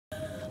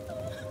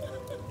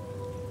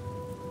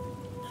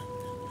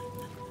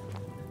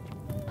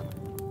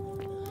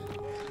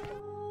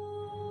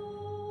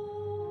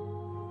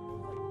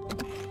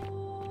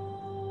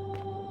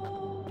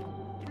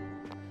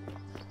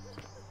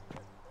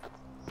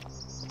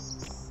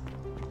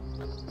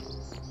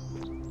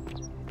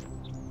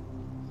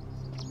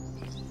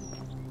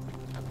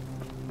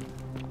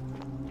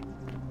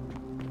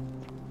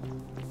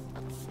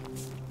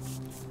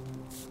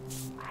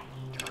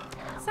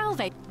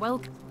day.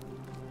 Welcome.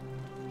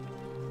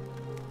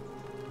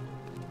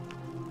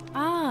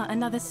 Ah,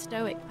 another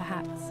stoic,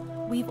 perhaps.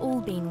 We've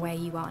all been where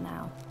you are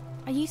now.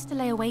 I used to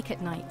lay awake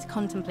at night,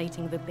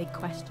 contemplating the big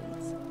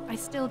questions. I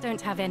still don't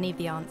have any of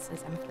the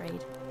answers, I'm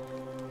afraid.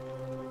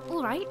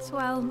 All right,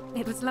 well,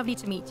 it was lovely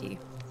to meet you.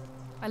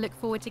 I look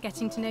forward to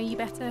getting to know you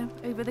better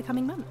over the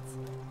coming months.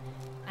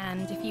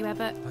 And if you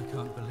ever... I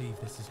can't believe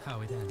this is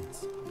how it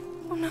ends.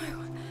 Oh no.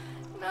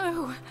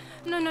 No.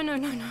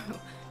 No.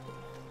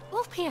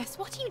 Orpheus,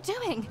 what are you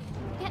doing?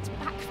 Get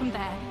back from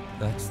there.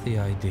 That's the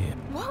idea.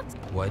 What?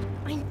 What?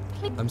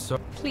 I'm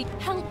sorry. Please,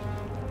 help.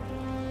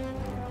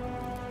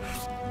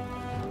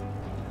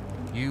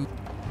 You...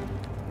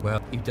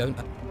 Well, you don't...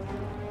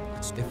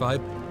 If I...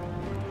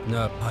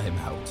 No, I am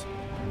out.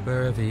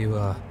 Wherever you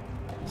are.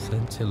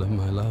 Scintilla,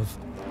 my love.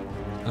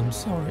 I'm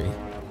sorry.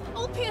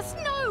 Orpheus,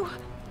 no!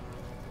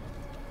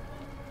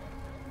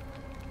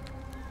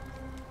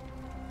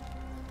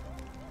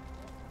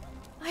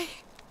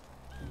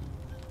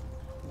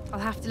 I'll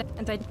have to let...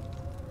 And I...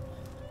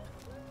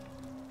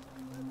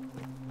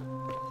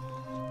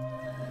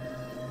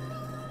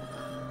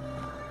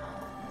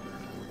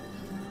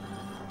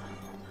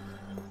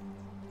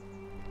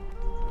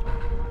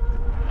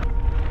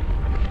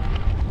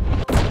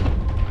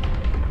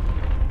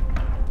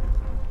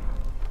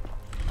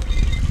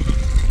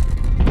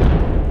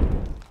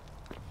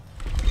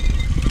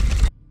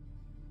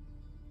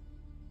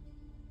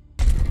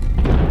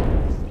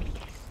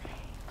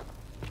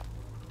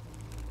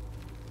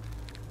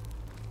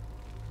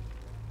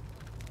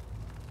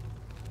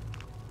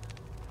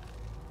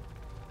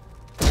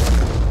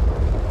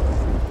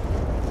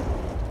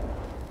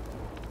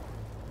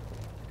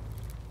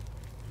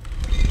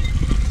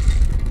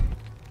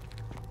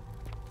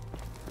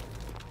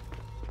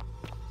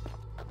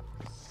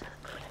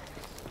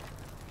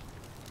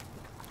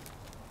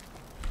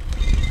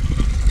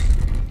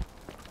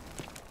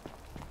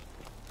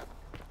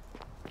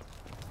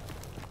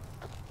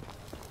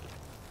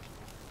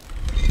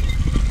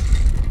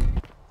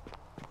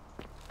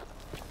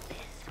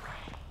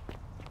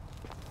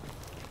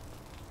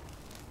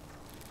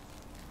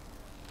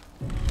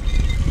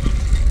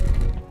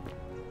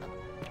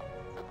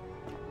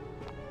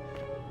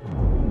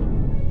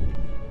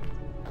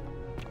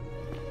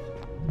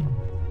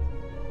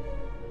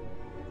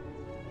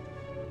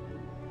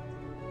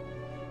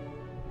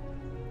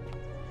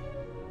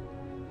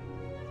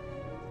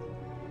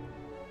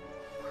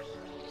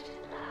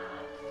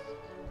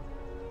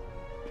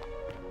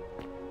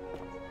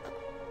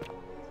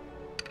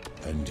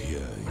 And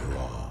here you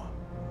are.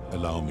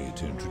 Allow me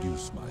to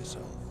introduce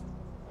myself.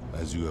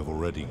 As you have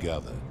already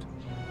gathered,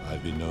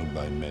 I've been known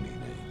by many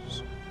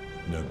names.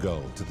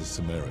 Nergal to the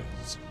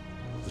Sumerians,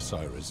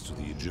 Osiris to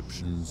the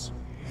Egyptians,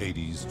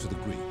 Hades to the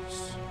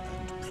Greeks,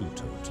 and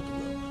Pluto to the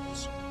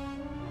Romans.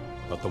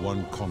 But the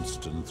one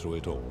constant through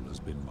it all has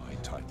been my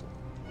title,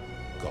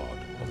 God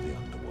of the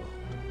Underworld.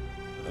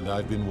 And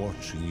I've been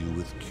watching you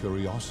with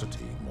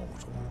curiosity,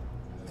 mortal,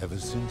 ever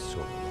since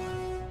your arrival.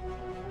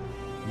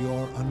 You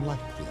are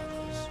unlike the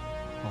others,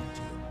 aren't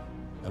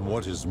you? And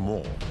what is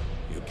more,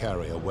 you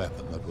carry a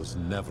weapon that was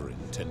never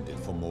intended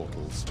for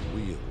mortals to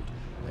wield,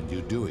 and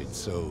you do it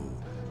so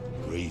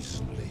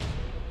brazenly.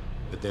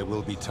 But there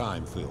will be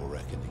time for your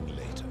reckoning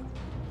later.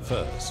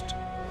 First,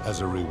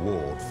 as a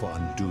reward for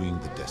undoing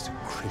the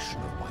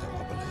desecration of my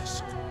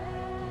obelisk,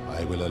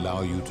 I will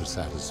allow you to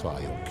satisfy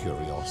your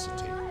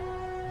curiosity.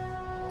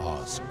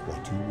 Ask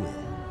what you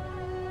will.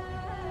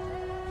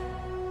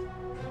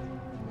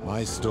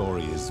 My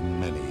story is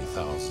many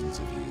thousands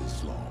of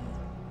years long.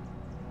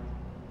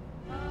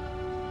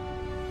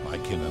 My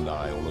kin and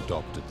I all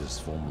adopted this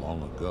form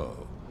long ago,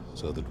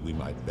 so that we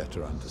might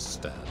better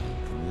understand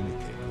and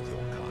communicate with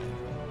your kind.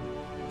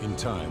 In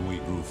time, we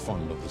grew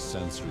fond of the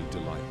sensory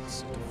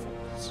delights it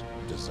affords: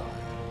 desire,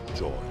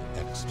 joy,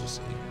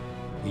 ecstasy,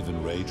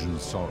 even rage and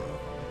sorrow,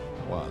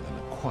 while an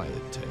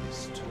acquired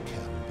taste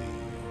can be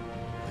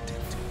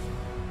addictive.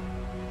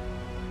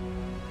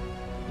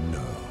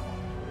 No.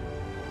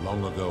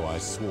 Long ago, I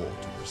swore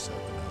to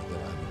Persephone that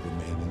I would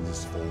remain in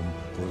this form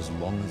for as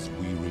long as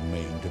we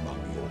remained among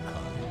your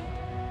kind.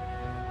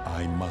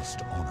 I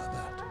must honor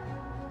that.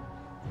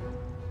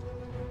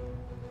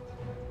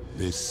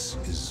 This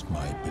is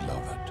my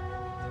beloved.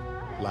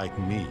 Like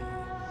me,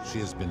 she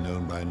has been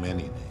known by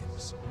many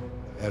names.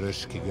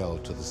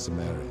 Ereshkigal to the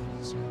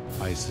Sumerians,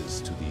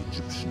 Isis to the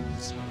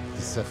Egyptians,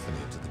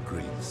 Persephone to the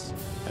Greeks,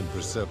 and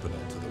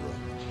Proserpina to the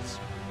Romans.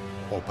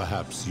 Or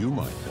perhaps you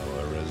might know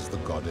her as the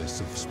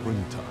goddess of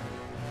springtime,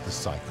 the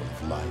cycle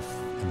of life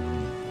and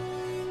renewal.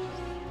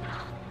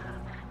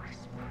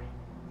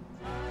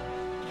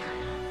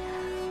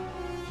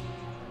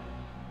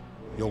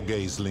 Your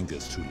gaze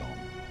lingers too long.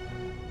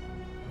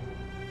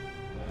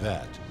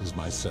 That is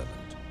my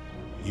servant.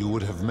 You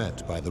would have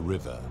met by the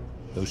river,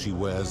 though she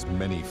wears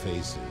many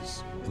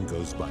faces and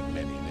goes by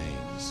many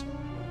names.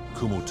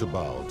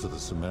 Kumutubal to the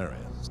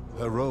Sumerians.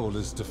 Her role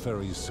is to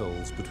ferry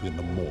souls between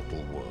the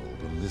mortal world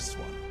and this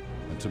one,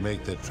 and to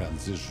make their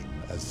transition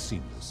as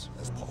seamless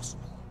as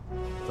possible.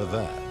 For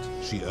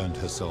that, she earned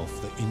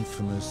herself the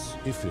infamous,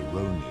 if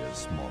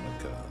erroneous,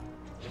 moniker,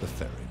 the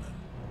Ferryman.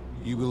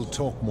 You will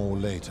talk more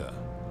later.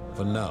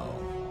 For now,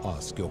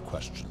 ask your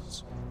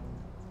questions.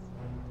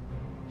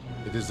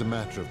 It is a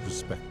matter of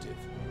perspective.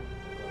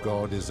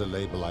 God is a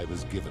label I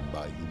was given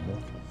by you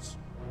mortals,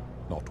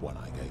 not one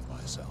I gave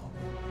myself.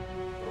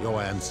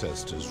 Your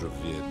ancestors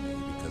revered me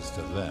because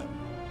to them,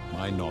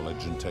 my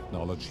knowledge and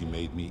technology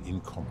made me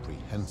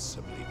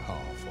incomprehensibly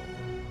powerful,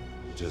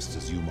 just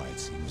as you might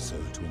seem so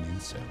to an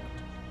insect.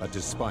 But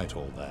despite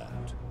all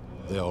that,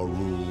 there are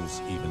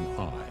rules even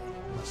I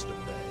must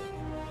obey.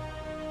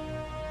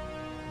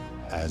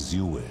 As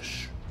you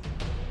wish.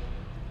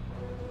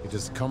 It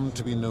has come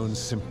to be known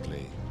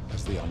simply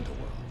as the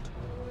Underworld,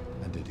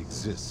 and it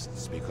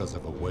exists because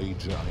of a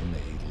wager I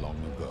made long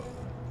ago.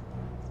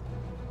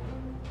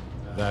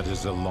 That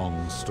is a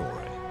long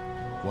story,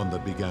 one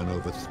that began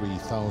over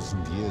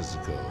 3,000 years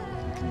ago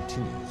and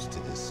continues to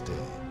this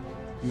day.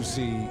 You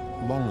see,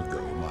 long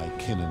ago my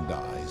kin and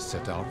I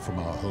set out from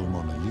our home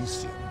on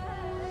Elysium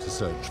to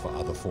search for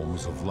other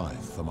forms of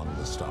life among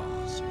the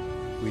stars.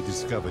 We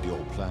discovered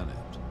your planet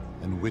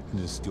and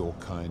witnessed your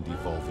kind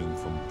evolving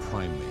from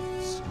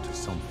primates into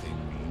something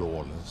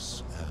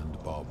lawless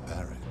and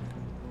barbaric.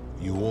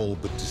 You all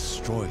but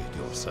destroyed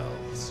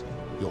yourselves,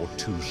 your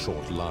 2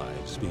 short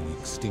lives being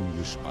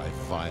extinguished by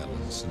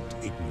violence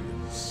and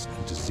ignorance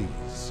and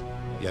disease.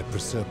 Yet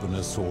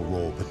Proserpina saw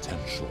raw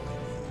potential in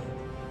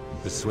you,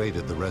 and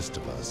persuaded the rest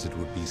of us it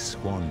would be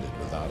squandered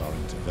without our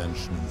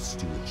intervention and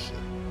stewardship.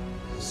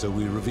 So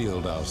we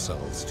revealed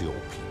ourselves to your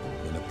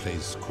people in a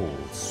place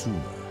called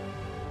Sumer.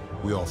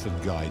 We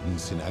offered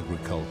guidance in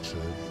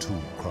agriculture,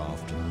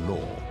 toolcraft, and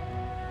law,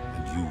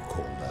 and you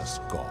called us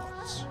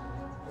gods.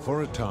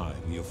 For a time,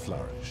 you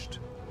flourished,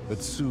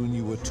 but soon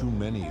you were too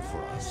many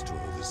for us to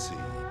oversee.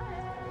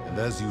 And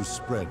as you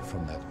spread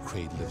from that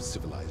cradle of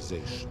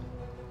civilization,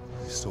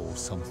 we saw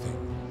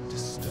something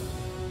disturbing.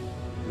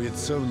 We had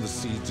sown the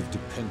seeds of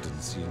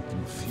dependency and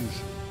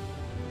confusion,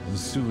 and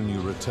soon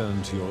you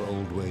returned to your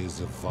old ways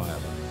of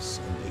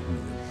violence and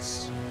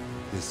ignorance,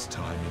 this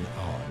time in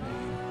our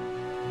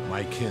name.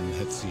 My kin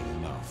had seen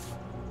enough,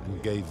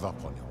 and gave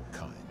up on your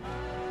kind.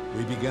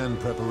 We began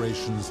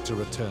preparations to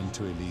return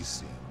to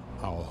Elysium,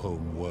 our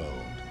home world,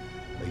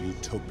 a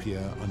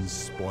utopia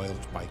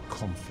unspoiled by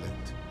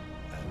conflict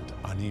and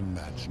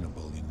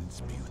unimaginable in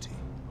its beauty.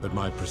 But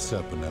my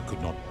Proserpina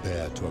could not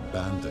bear to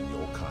abandon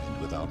your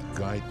kind without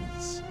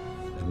guidance,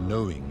 and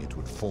knowing it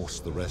would force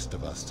the rest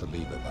of us to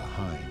leave her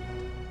behind,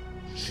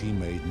 she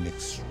made an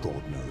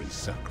extraordinary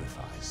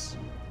sacrifice.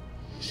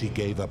 She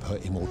gave up her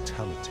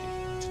immortality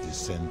to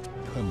descend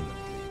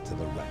permanently to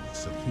the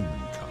ranks of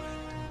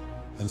humankind.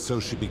 And so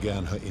she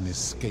began her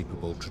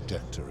inescapable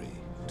trajectory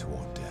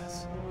toward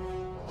death.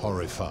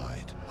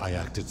 Horrified, I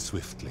acted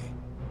swiftly.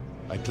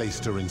 I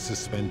placed her in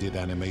suspended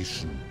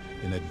animation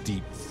in a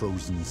deep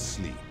frozen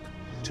sleep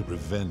to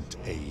prevent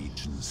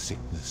age and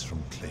sickness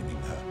from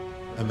claiming her.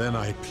 And then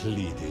I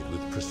pleaded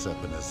with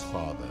Proserpina's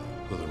father,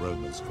 who the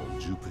Romans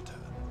called Jupiter,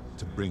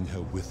 to bring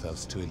her with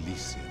us to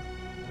Elysium.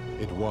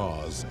 It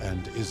was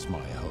and is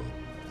my hope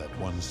that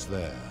once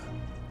there,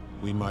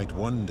 we might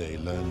one day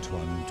learn to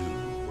undo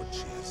what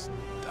she has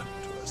done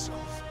to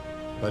herself.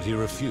 But he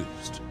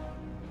refused.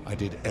 I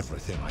did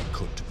everything I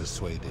could to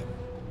persuade him,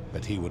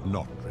 but he would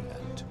not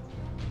relent.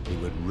 He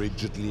would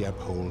rigidly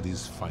uphold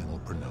his final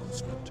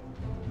pronouncement.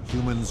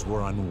 Humans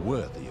were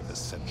unworthy of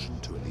ascension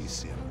to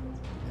Elysium,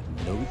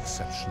 and no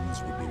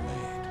exceptions would be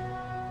made.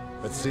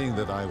 But seeing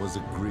that I was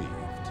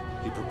aggrieved,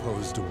 he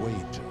proposed a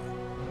wager,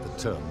 the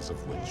terms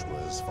of which were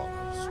as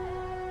follows.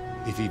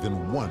 If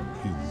even one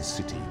human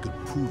city could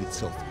prove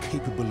itself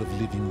capable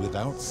of living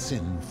without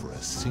sin for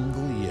a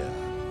single year,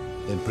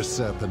 then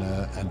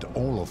Proserpina and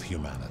all of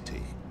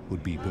humanity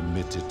would be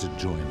permitted to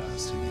join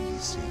us in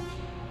Elysium.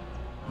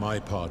 My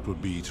part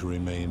would be to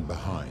remain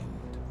behind,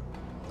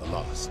 the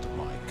last of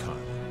my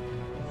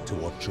kind, to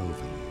watch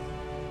over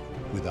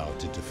you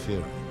without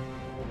interfering,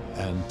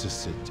 and to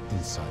sit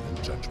in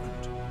silent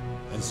judgment.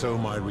 And so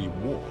my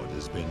reward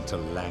has been to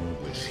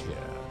languish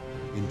here,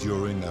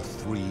 enduring a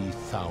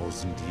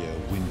 3,000-year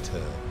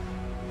winter,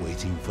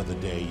 waiting for the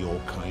day your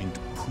kind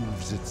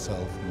proves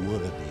itself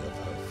worthy of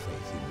her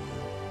faith in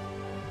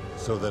you,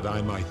 so that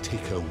I might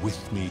take her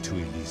with me to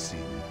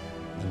Elysium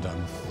and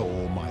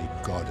unthaw my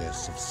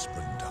goddess of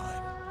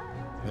springtime.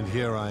 And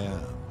here I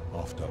am,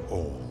 after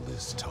all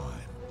this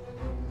time,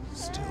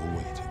 still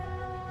waiting.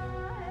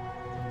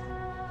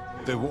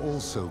 There were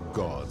also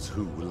gods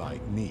who,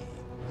 like me,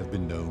 have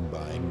been known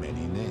by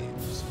many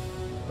names,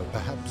 but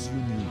perhaps you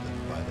knew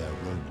them by their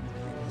Roman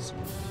names.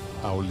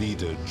 Our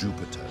leader,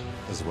 Jupiter,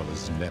 as well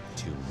as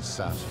Neptune,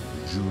 Saturn,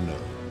 Juno,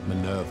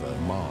 Minerva,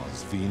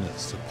 Mars,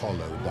 Venus,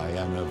 Apollo,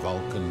 Diana,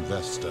 Vulcan,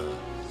 Vesta,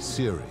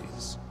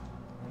 Ceres,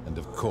 and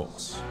of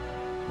course,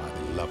 my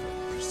beloved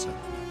Proserpina.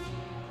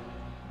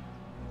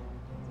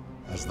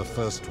 As the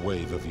first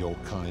wave of your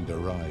kind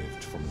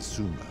arrived from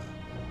Sumer,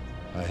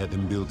 I had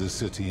them build a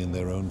city in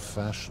their own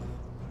fashion,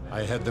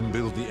 I had them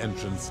build the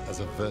entrance as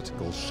a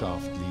vertical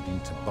shaft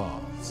leading to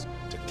baths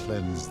to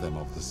cleanse them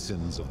of the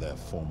sins of their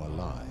former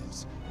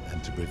lives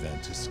and to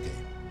prevent escape.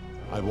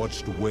 I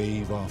watched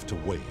wave after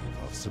wave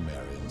of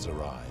Sumerians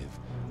arrive,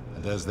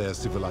 and as their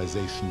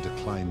civilization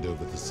declined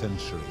over the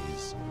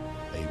centuries,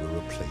 they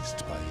were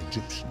replaced by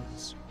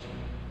Egyptians.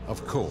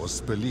 Of course,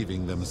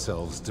 believing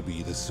themselves to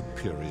be the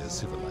superior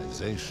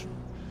civilization,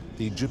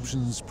 the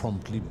Egyptians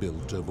promptly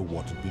built over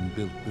what had been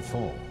built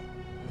before.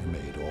 They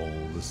made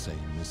all the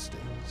same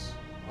mistakes.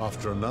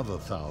 After another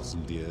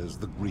 1,000 years,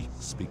 the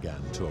Greeks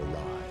began to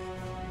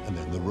arrive, and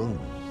then the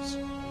Romans,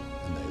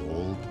 and they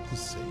all did the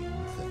same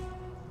thing.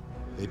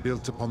 They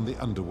built upon the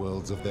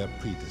underworlds of their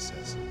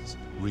predecessors,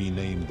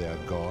 renamed their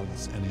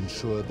gods, and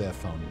ensured their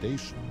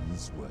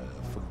foundations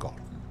were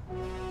forgotten.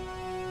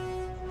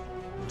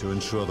 To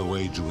ensure the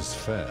wager was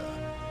fair,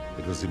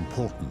 it was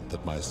important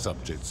that my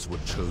subjects were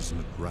chosen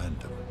at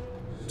random.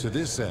 To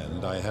this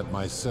end, I had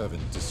my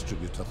servant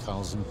distribute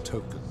 1,000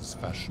 tokens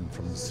fashioned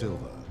from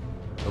silver,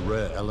 a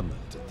rare element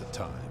at the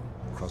time,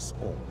 across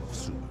all of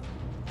Sumer.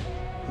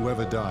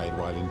 Whoever died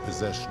while in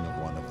possession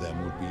of one of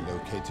them would be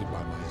located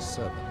by my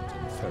servant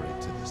and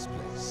ferried to this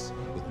place,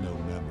 with no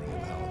memory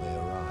of how they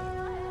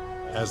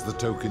arrived. As the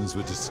tokens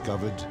were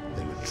discovered,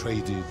 they were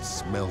traded,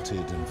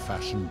 smelted, and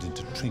fashioned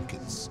into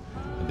trinkets,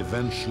 and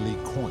eventually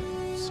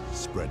coins,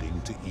 spreading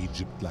to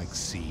Egypt like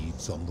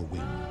seeds on the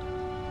wind.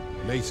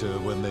 Later,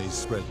 when they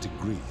spread to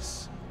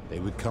Greece, they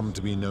would come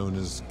to be known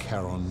as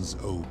Charon's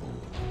obol,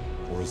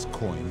 or as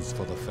coins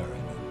for the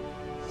ferryman.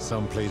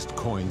 Some placed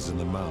coins in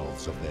the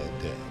mouths of their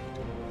dead,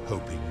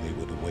 hoping they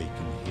would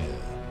awaken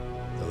here,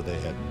 though they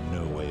had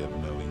no way of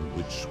knowing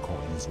which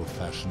coins were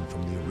fashioned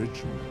from the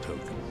original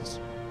tokens.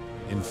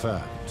 In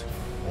fact,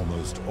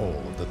 almost all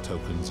of the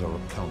tokens are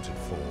accounted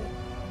for.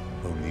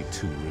 Only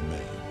 2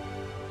 remain.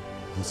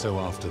 And so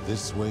after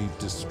this wave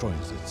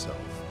destroys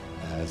itself,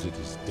 as it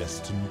is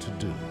destined to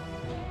do,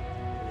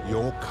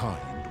 your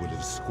kind will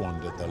have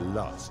squandered the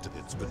last of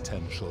its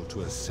potential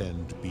to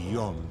ascend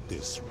beyond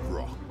this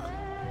rock,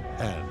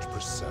 and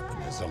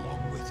Persepolis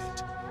along with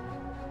it.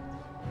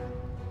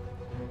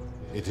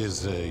 It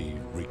is a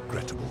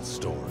regrettable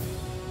story.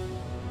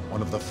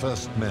 One of the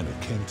first men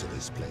who came to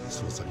this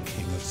place was a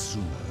king of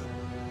Sumer,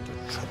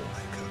 a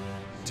troublemaker.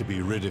 To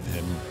be rid of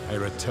him, I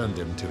returned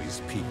him to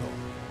his people,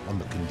 on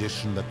the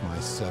condition that my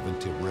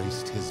servant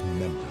erased his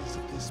memories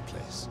of this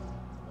place.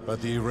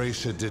 But the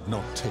erasure did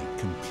not take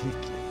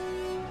completely,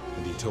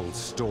 and he told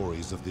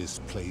stories of this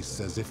place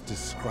as if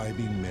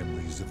describing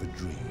memories of a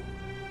dream.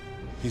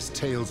 His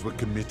tales were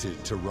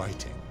committed to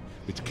writing,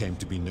 which came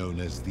to be known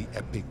as the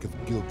Epic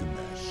of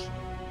Gilgamesh.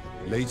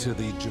 Later,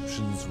 the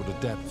Egyptians would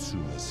adapt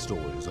Sumer's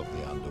stories of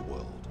the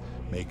underworld,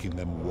 making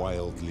them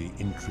wildly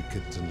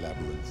intricate and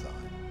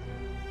labyrinthine.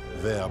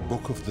 Their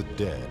Book of the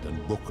Dead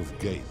and Book of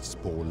Gates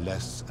bore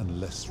less and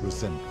less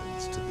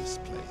resemblance to this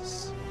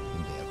place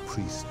in their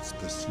priests'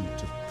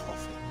 pursuit of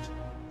profit.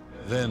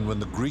 Then, when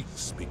the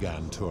Greeks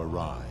began to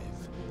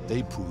arrive,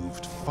 they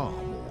proved far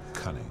more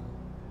cunning,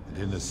 and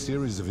in a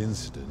series of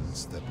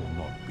incidents that will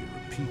not be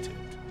repeated,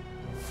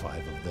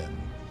 5 of them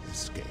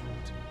escaped.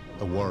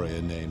 A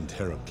warrior named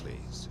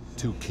Heracles,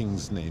 2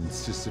 kings named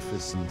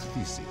Sisyphus and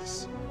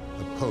Theseus,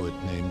 a poet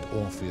named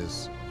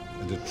Orpheus,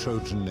 and a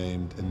Trojan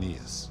named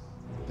Aeneas.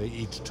 They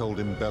each told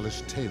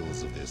embellished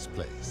tales of this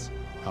place,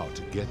 how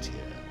to get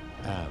here,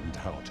 and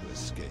how to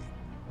escape.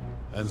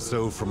 And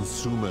so from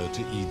Sumer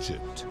to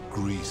Egypt,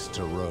 Greece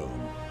to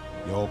Rome,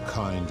 your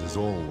kind has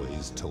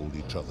always told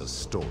each other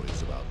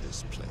stories about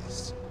this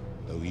place,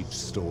 though each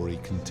story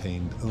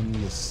contained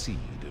only a seed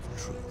of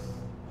truth.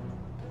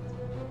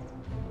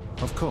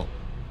 Of course,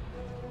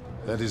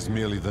 that is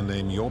merely the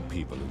name your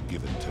people have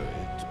given to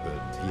it,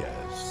 but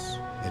yes,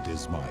 it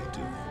is my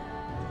doing.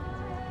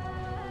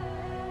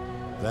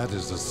 That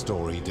is a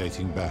story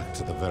dating back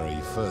to the very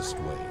first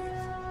wave.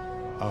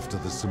 After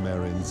the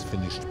Sumerians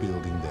finished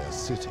building their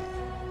city,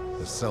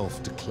 the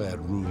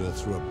self-declared ruler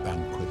threw a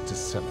banquet to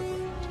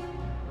celebrate.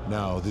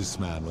 Now this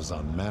man was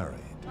unmarried,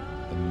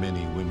 and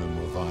many women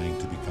were vying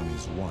to become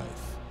his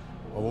wife.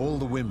 Of all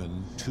the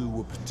women, 2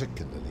 were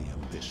particularly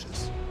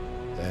ambitious,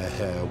 their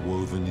hair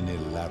woven in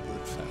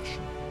elaborate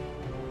fashion.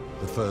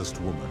 The first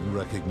woman,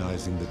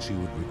 recognizing that she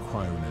would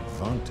require an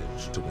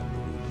advantage to win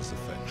the ruler's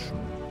affection,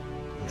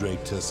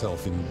 draped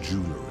herself in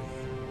jewelry,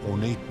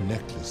 ornate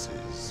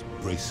necklaces,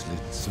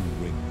 bracelets,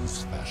 and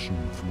rings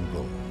fashioned from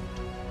gold.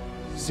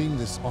 Seeing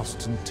this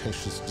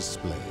ostentatious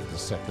display, the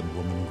second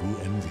woman grew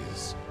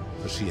envious,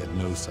 for she had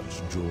no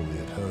such jewelry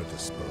at her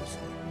disposal.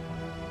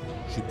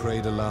 She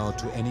prayed aloud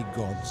to any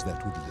gods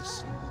that would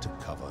listen to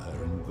cover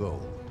her in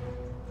gold.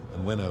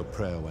 And when her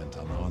prayer went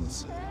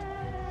unanswered,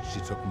 she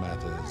took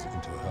matters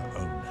into her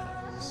own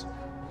hands.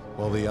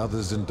 While the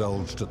others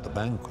indulged at the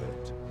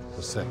banquet,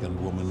 the second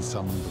woman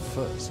summoned the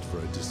first for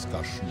a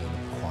discussion in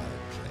a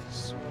quiet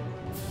place.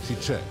 She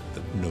checked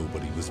that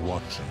nobody was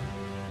watching,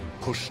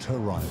 and pushed her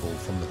rival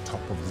from the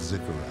top of the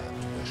ziggurat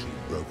where she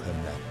broke her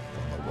neck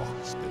on the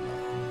rocks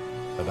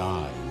below. But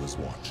I was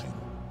watching,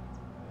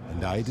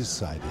 and I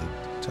decided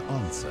to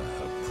answer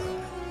her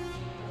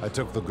prayer. I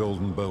took the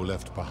golden bow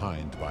left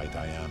behind by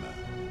Diana,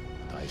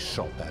 and I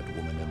shot that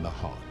woman in the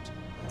heart,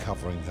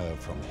 covering her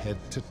from head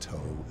to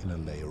toe in a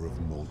layer of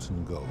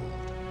molten gold.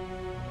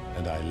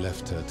 And I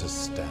left her to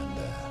stand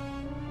there.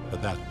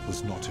 But that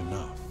was not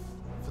enough,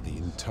 for the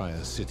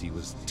entire city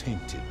was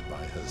tainted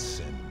by her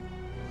sin.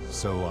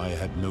 So I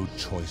had no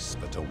choice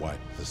but to wipe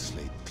the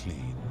slate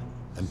clean.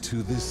 And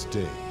to this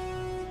day,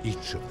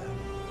 each of them,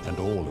 and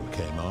all who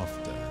came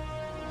after,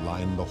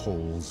 line the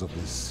halls of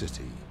this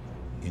city,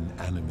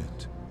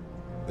 inanimate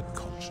but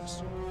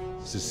conscious,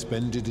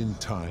 suspended in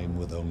time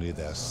with only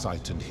their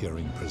sight and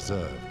hearing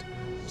preserved,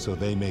 so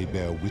they may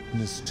bear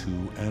witness to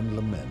and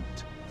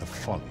lament the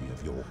folly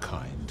of your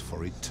kind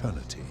for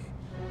eternity,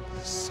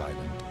 the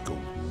silent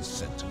golden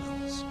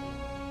sentinels.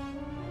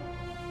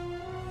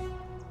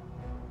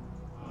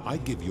 I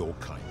give your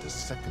kind a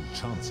second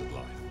chance at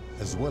life,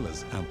 as well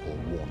as ample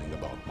warning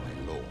about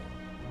my law.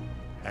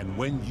 And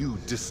when you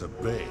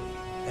disobey,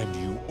 and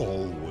you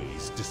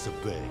always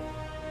disobey,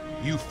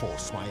 you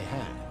force my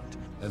hand.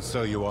 And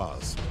so you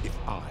ask if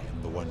I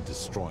am the one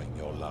destroying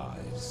your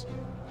lives.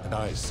 And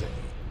I say,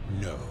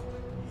 no,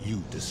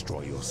 you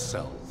destroy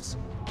yourselves.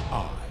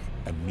 I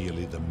am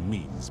merely the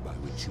means by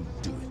which you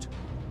do it.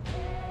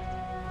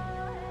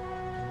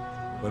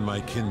 When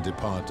my kin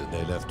departed,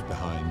 they left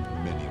behind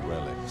many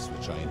relics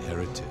which I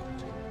inherited.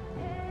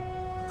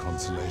 A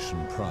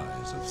consolation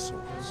prize of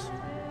sorts.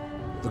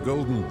 The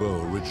golden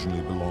bow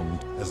originally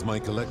belonged. As my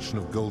collection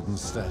of golden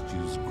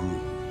statues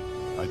grew,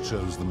 I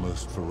chose the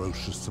most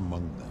ferocious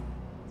among them,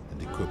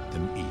 and equipped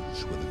them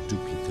each with a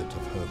duplicate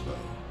of her bow,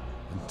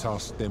 and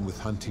tasked them with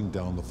hunting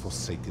down the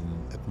Forsaken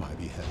at my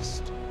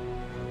behest.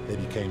 They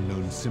became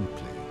known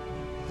simply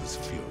as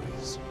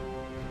Furies.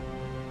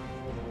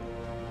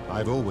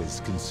 I've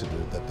always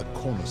considered that the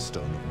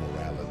cornerstone of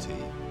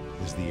morality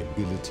is the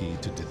ability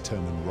to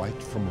determine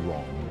right from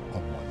wrong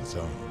on one's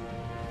own.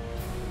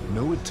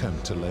 No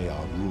attempt to lay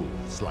out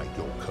rules like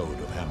your Code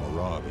of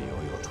Hammurabi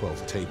or your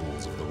 12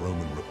 Tables of the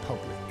Roman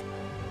Republic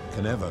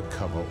can ever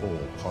cover all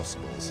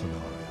possible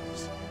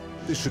scenarios.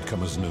 This should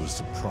come as no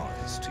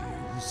surprise to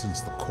you,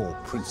 since the core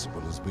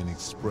principle has been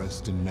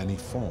expressed in many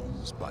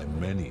forms by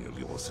many of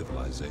your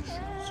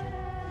civilizations.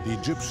 The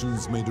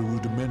Egyptians made a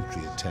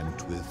rudimentary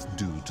attempt with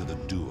do to the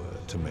doer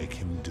to make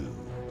him do.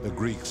 The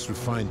Greeks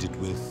refined it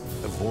with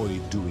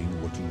avoid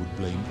doing what you would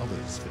blame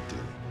others for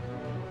doing.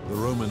 The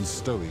Roman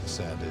Stoics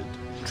added,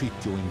 treat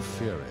your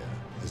inferior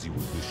as you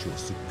would wish your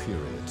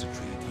superior to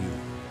treat you.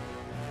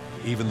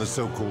 Even the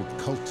so-called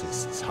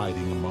cultists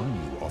hiding among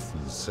you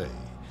often say,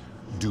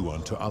 do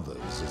unto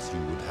others as you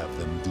would have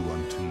them do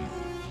unto you.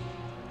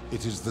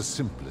 It is the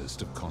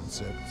simplest of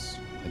concepts,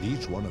 and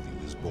each one of you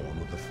is born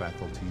with the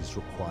faculties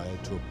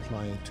required to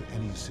apply it to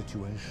any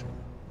situation.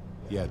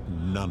 Yet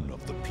none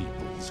of the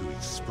peoples who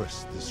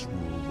expressed this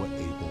rule were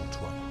able to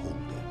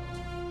uphold it.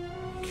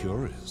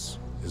 Curious,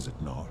 is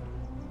it not?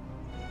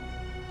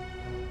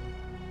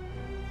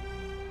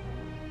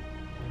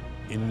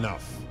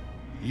 Enough.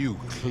 You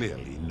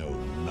clearly know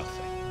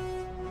nothing.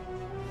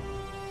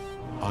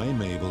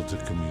 I'm able to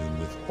commune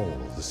with all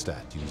of the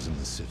statues in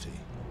the city.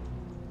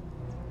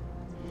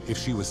 If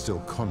she was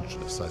still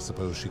conscious, I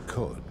suppose she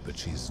could, but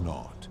she's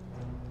not.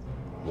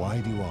 Why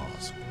do you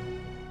ask?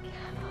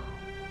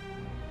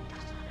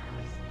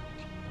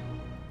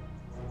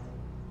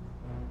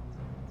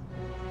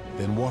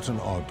 Then what an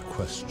odd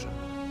question.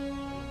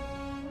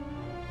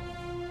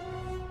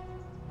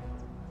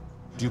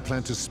 Do you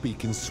plan to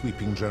speak in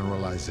sweeping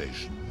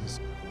generalizations,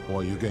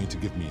 or are you going to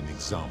give me an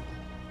example?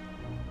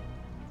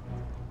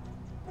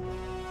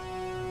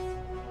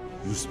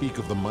 You speak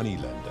of the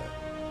moneylender.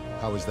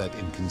 How is that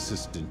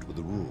inconsistent with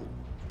the rule?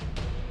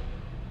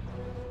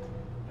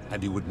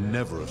 And he would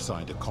never have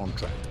signed a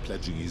contract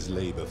pledging his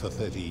labor for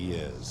 30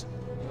 years.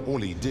 All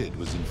he did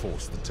was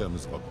enforce the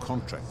terms of a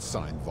contract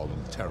signed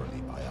voluntarily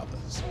by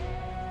others.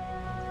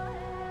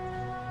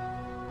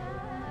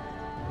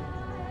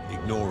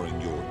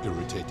 Ignoring your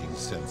irritating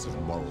sense of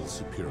moral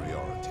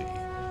superiority,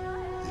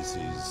 this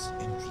is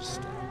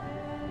interesting.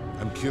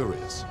 I'm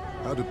curious,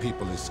 how do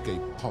people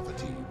escape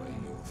poverty where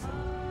you're from?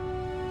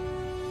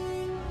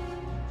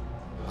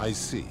 I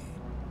see.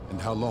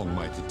 And how long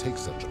might it take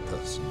such a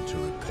person to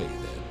repay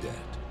their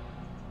debt?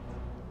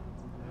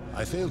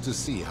 I fail to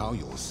see how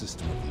your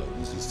system of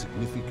loans is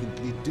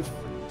significantly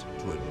different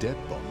to a debt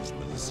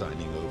bondsman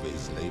signing over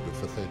his labor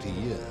for 30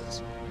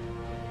 years.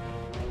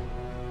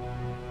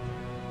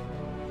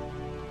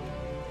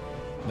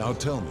 Now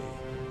tell me.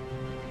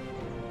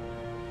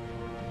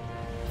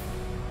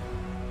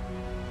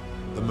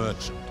 The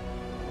merchant.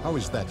 How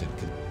is that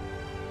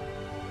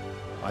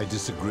I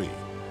disagree.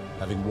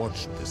 Having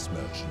watched this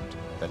merchant,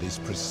 that is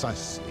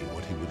precisely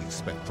what he would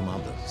expect from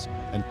others.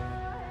 And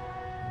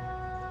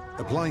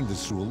applying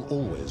this rule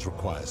always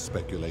requires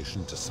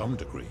speculation to some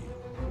degree.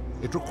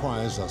 It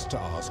requires us to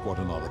ask what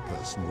another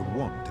person would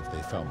want if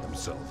they found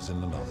themselves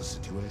in another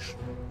situation.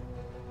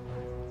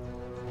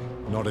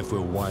 Not if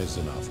we're wise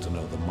enough to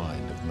know the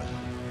mind of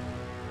man.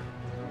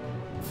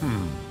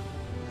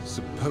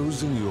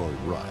 Supposing you're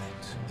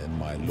right, then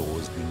my law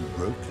has been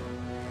broken.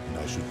 and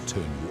I should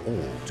turn you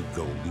all to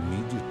gold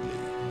immediately.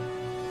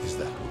 Is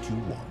that what you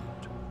want?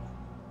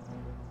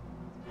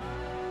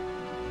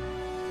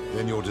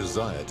 Then your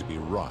desire to be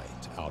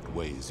right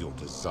outweighs your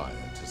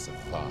desire to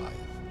survive.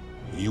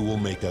 You will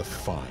make a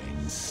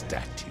fine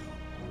statue.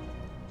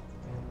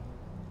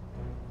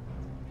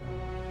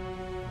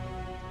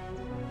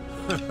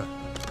 Do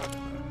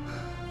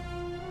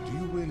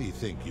you really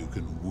think you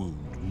can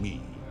wound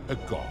me, a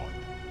god,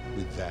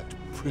 with that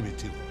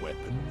primitive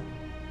weapon?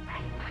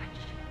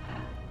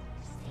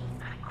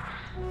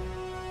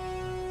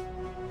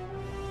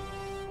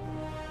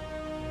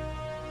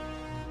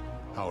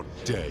 How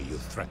dare you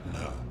threaten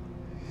her?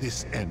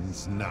 This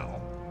ends now.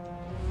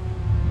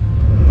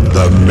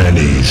 The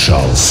many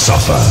shall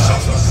suffer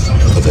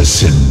for the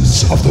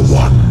sins of the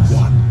one.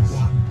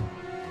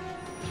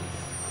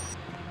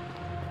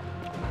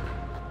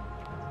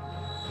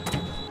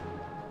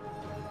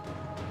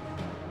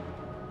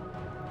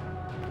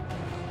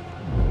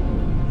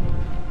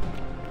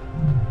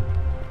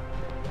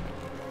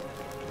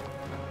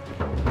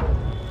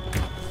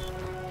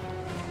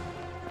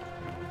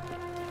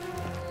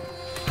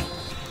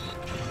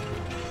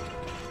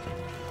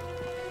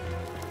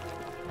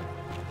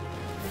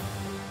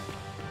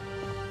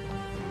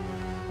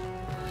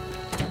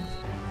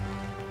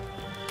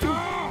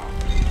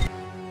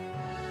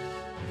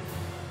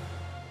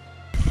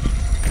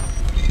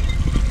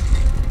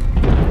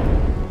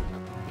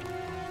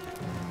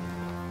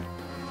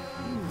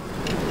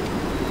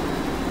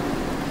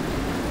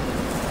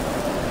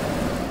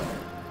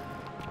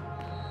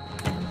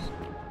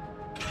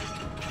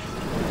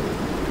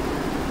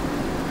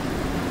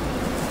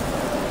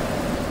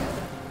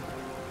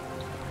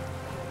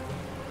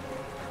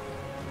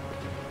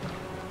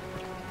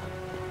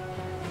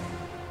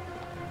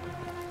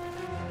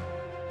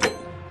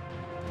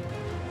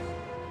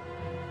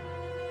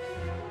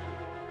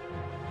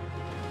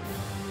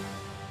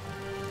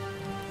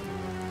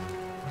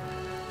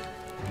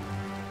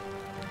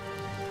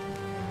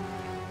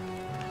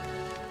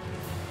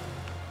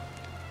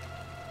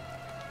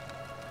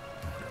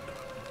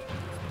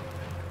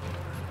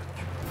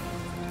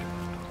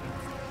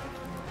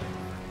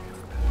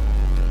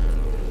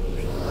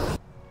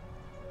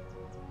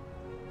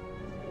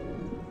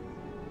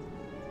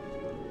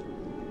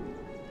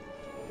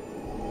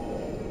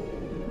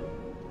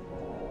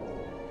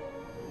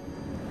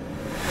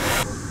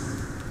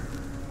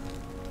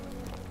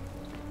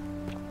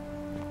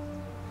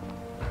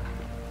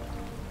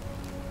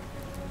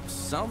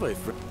 Salve,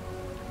 friend.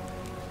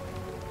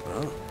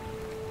 Oh.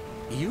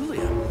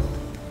 Yulia.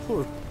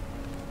 Poor...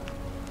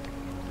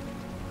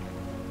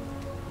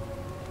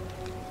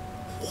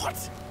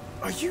 What?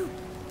 Are you...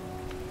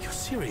 You're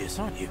serious,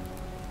 aren't you?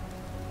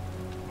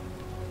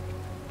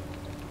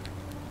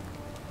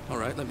 All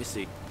right, let me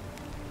see.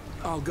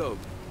 I'll go.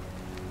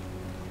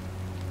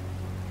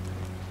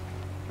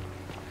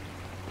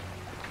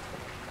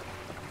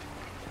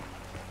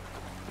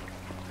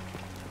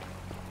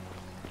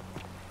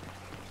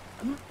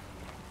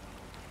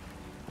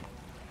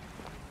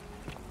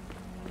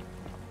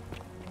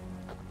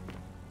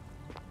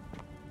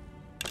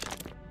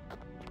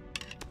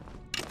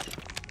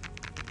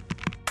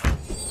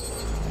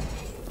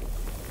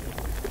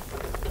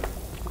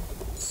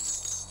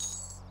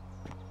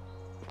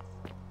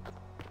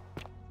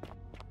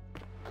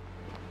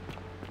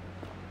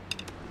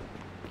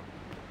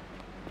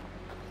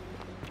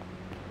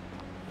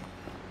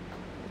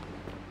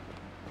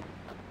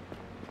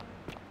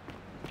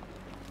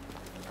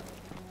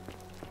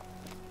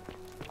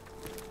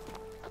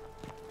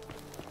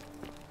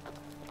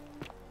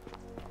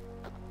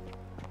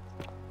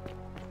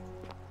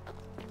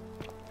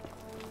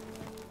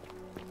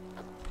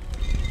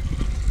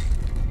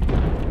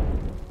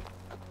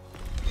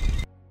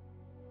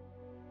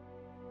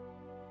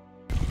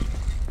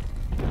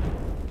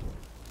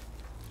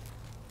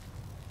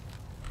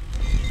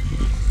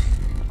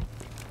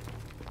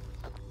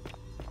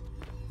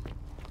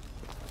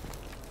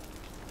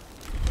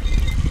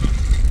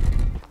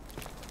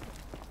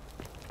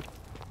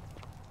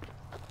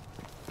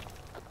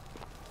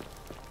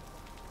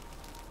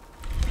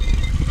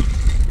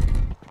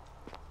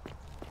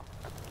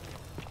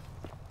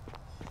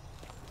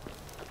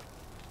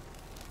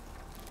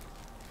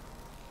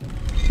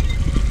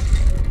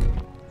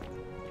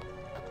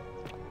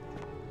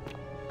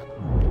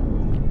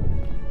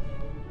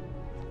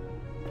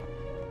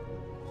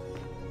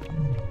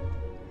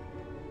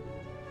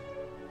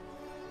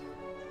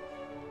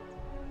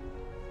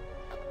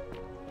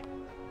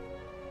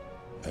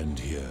 And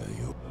here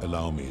you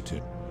allow me to...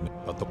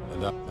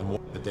 and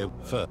what they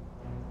first.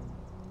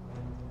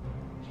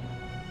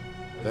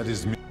 That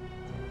is me.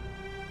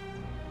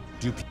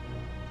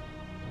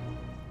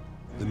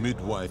 The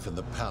midwife and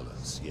the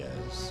palace,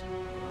 yes.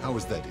 How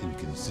is that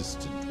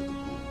inconsistent with the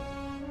rule?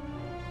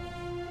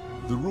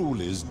 The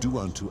rule is do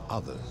unto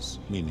others,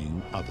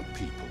 meaning other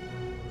people.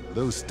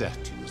 Those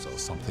statues are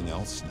something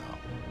else now.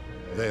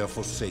 They are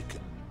forsaken.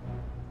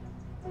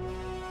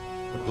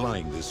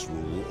 Applying this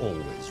rule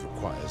always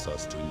requires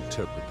us to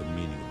interpret the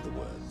meaning of the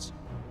words.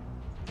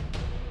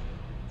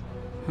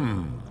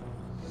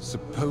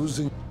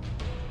 Supposing...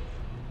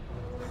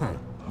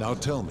 Now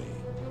tell me.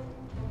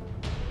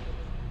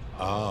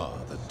 Ah,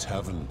 the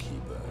tavern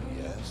keeper,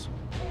 yes?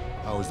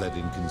 How is that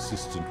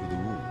inconsistent with the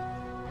rule?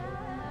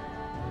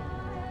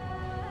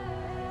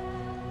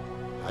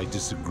 I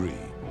disagree.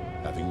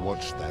 Having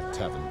watched that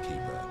tavern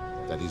keeper,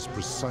 that is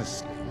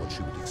precisely what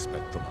you would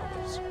expect from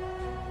others.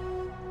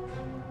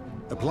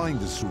 Applying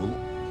this rule...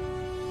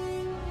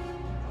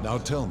 Now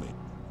tell me.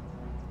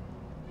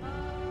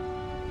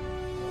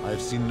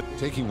 I've seen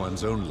taking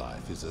one's own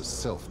life is a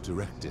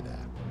self-directed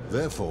act.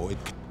 Therefore, it...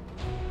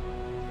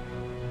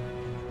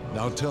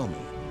 Now tell me.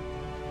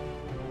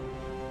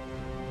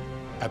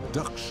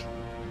 Abduction?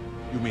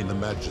 You mean the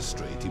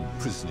magistrate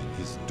imprisoning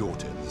his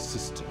daughter in the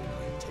cistern,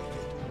 I take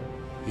it.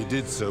 He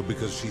did so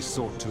because she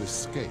sought to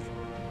escape.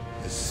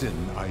 A sin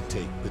I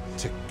take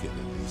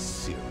particularly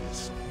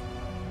seriously.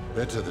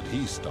 Better that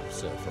he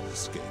stops her from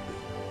escaping,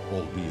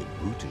 albeit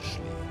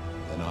brutishly,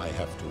 than I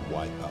have to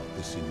wipe out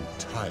this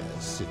entire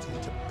city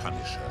to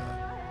punish her.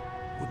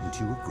 Wouldn't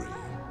you agree?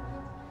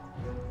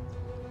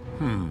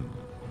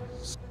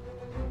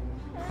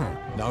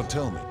 Now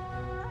tell me,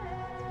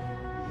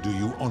 do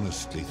you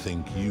honestly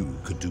think you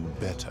could do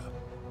better?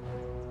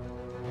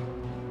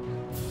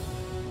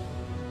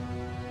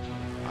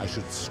 I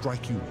should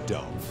strike you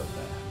down for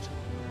that.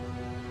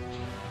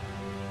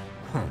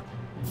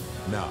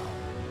 Now,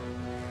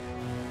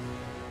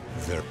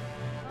 there...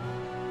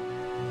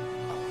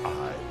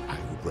 I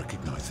would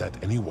recognize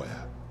that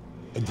anywhere.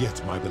 And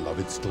yet my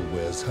beloved still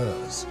wears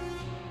hers.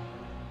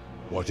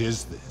 What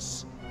is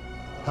this?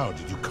 How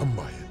did you come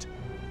by it?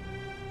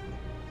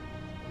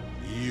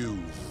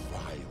 You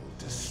vile,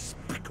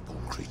 despicable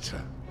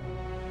creature.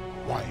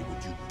 Why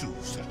would you do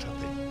such a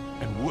thing?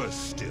 And worse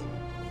still,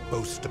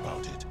 boast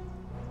about it.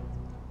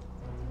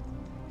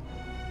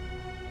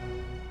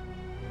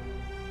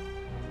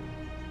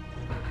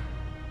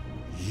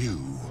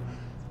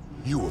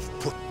 You have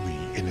put me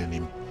in an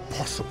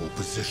impossible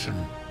position.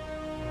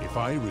 If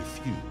I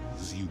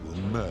refuse, you will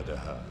murder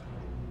her.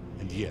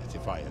 And yet,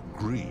 if I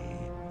agree,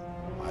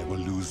 I will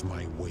lose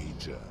my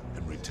wager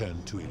and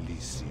return to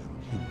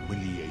Elysium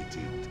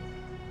humiliated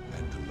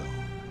and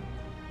alone.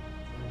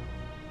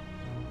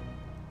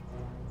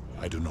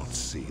 I do not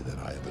see that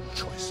I have a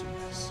choice in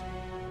this.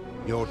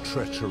 Your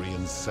treachery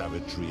and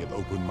savagery have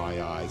opened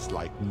my eyes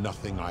like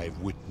nothing I have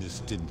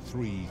witnessed in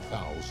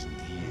 3,000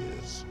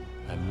 years.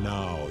 And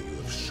now you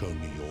have shown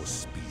me your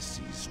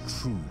species'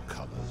 true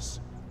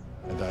colors.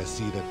 And I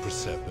see that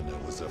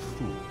Proserpina was a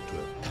fool to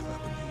have ever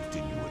believed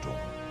in you at all.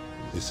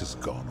 This has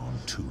gone on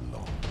too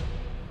long.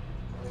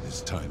 It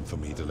is time for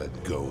me to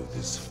let go of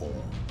this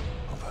form,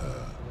 of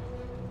her,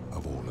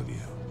 of all of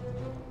you.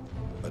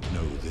 But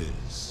know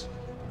this,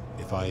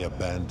 if I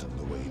abandon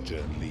the wager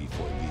and leave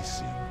for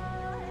Elysium,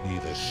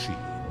 neither she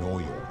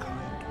nor your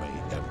kind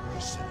may ever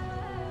ascend.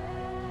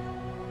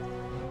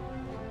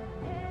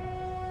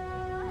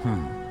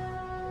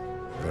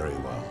 Very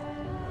well.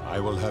 I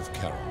will have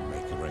Carol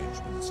make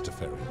arrangements to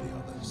ferry the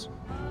others.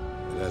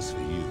 But as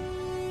for you,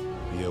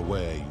 be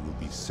aware you will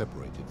be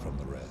separated from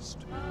the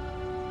rest.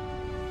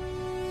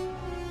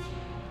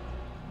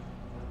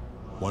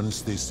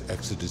 Once this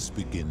exodus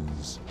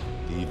begins,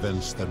 the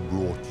events that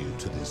brought you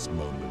to this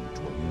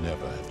moment will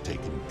never have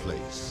taken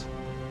place,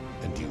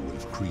 and you will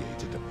have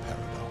created a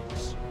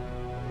paradox.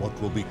 What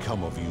will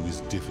become of you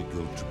is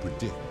difficult to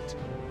predict,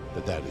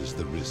 but that is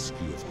the risk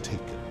you have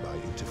taken by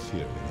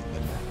interfering in the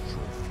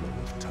natural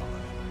flow of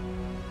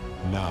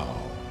time. Now,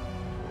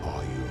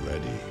 are you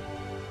ready?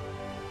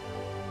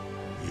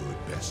 You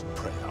had best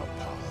pray our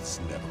paths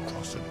never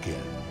cross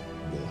again,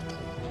 mortal.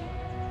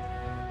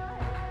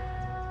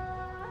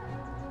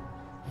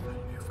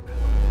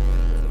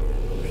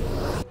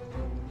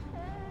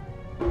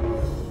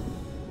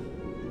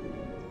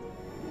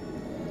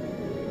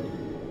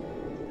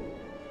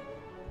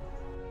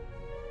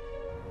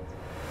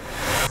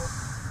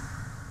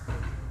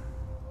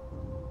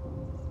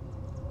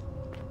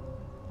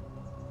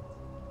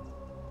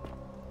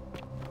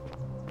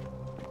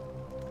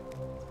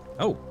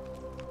 Oh.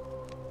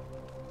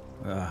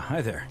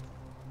 Hi there.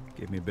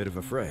 Gave me a bit of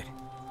a fright.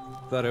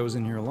 Thought I was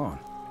in here alone.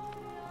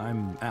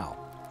 I'm Al.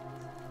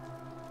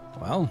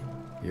 Well,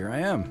 here I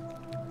am.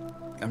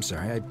 I'm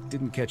sorry, I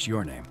didn't catch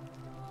your name.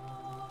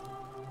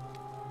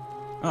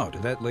 Oh,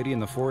 did that lady in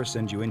the forest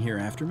send you in here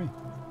after me?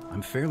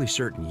 I'm fairly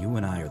certain you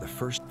and I are the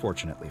first.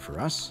 Fortunately for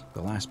us,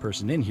 the last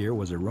person in here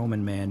was a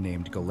Roman man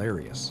named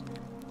Galerius,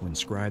 who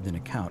inscribed an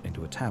account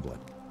into a tablet.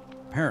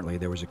 Apparently,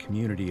 there was a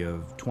community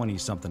of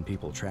 20-something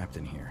people trapped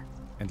in here,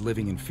 and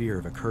living in fear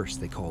of a curse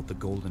they called the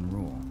Golden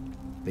Rule.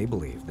 They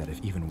believed that if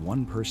even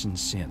one person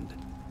sinned,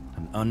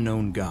 an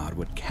unknown god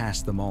would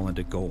cast them all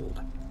into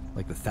gold,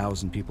 like the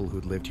 1,000 people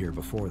who'd lived here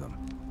before them.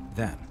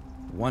 Then,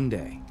 one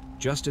day,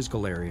 just as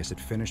Galerius had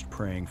finished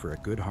praying for a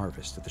good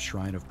harvest at the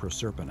shrine of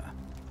Proserpina,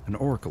 an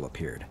oracle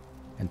appeared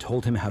and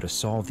told him how to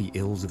solve the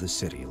ills of the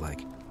city,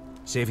 like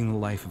saving the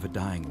life of a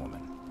dying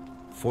woman,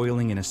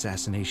 foiling an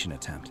assassination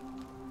attempt,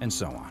 and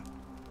so on.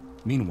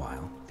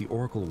 Meanwhile, the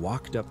oracle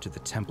walked up to the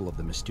temple of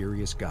the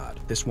mysterious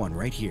god, this one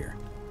right here,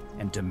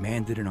 and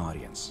demanded an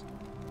audience.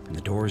 And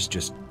the doors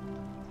just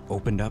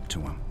opened up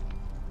to him.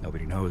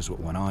 Nobody knows what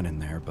went on in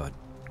there, but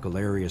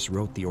Galerius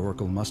wrote the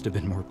oracle must have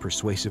been more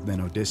persuasive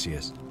than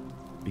Odysseus,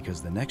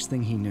 because the next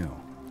thing he knew,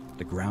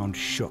 the ground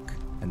shook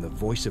and the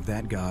voice of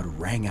that god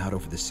rang out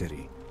over the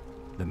city.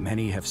 The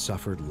many have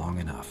suffered long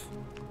enough.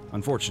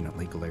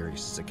 Unfortunately,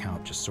 Galerius'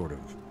 account just sort of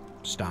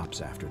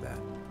stops after that,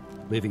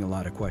 leaving a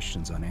lot of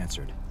questions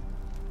unanswered.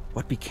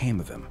 What became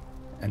of him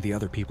and the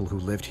other people who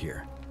lived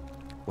here?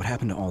 What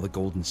happened to all the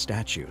golden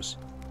statues?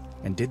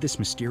 And did this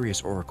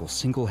mysterious oracle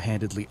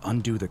single-handedly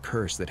undo the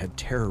curse that had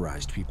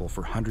terrorized people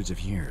for hundreds of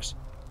years?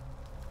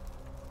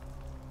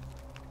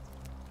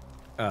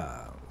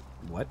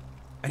 What?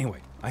 Anyway,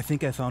 I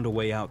think I found a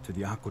way out through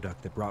the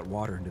aqueduct that brought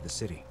water into the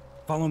city.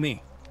 Follow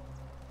me.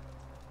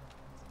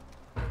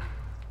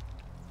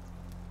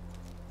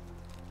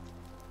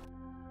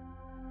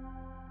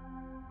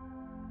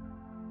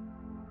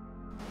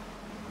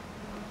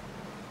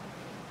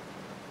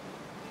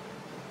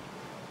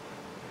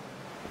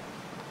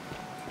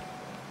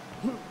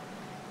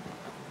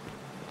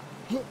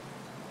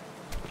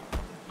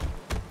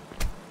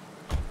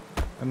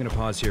 I'm gonna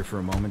pause here for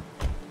a moment.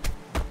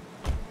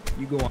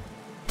 You go on.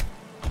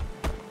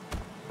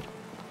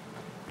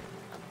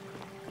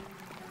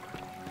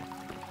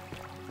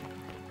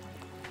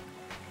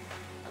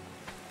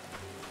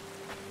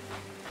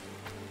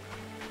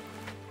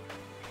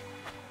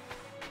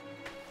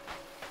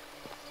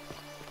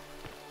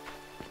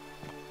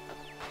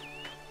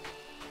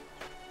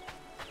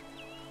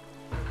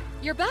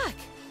 You're back!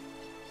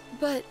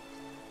 But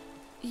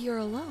you're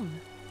alone.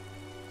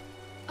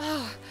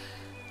 Oh,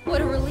 what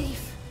a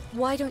relief.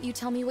 Why don't you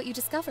tell me what you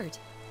discovered?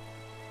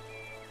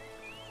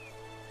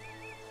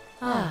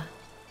 Ah,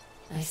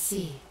 I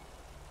see.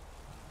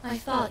 I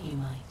thought you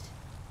might.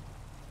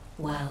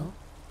 Well,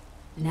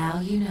 now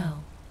you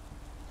know.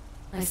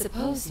 I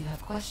suppose you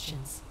have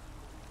questions.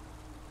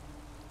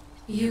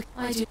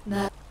 I do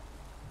that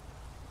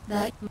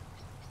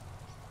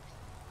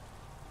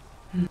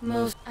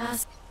most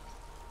ask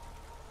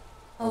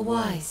a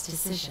wise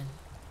decision.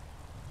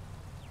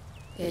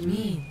 It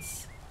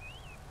means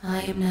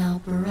I am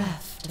now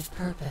bereft of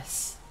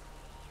purpose.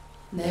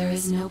 There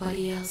is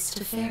nobody else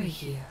to ferry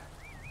here.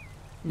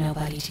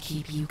 Nobody to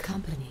keep you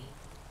company.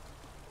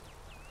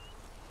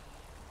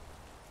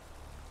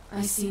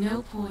 I see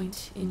no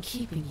point in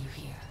keeping you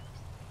here.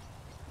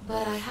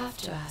 But I have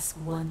to ask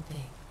one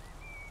thing.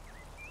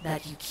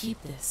 That you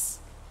keep this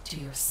to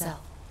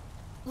yourself.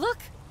 Look!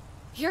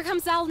 Here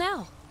comes Al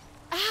now.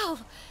 Al!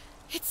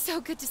 It's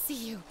so good to see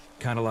you.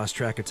 Kinda lost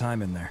track of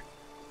time in there.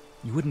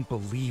 You wouldn't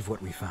believe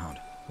what we found.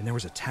 And there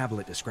was a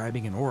tablet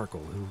describing an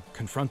oracle who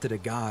confronted a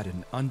god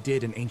and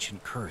undid an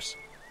ancient curse.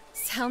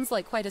 Sounds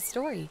like quite a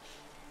story.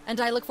 And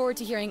I look forward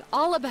to hearing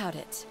all about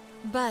it.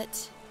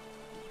 But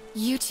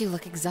you two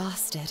look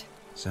exhausted.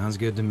 Sounds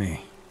good to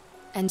me.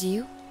 And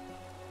you?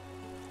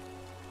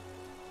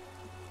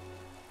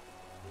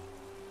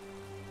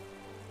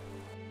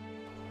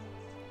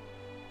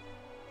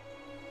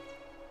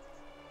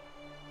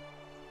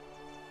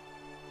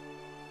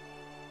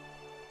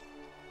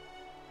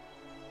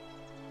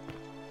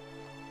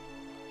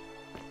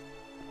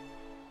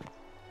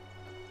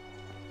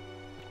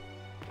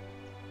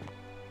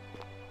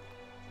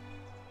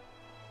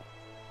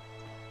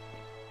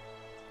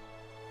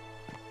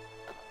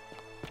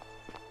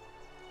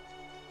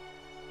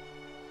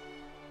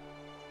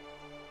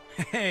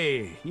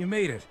 Hey, you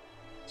made it.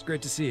 It's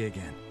great to see you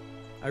again.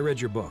 I read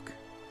your book,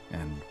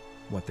 and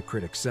what the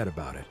critics said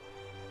about it.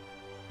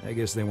 I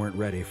guess they weren't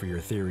ready for your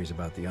theories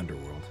about the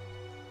underworld.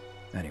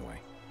 Anyway,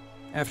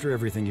 after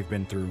everything you've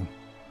been through,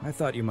 I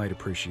thought you might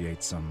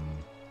appreciate some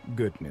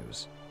good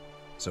news.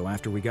 So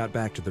after we got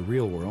back to the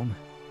real world,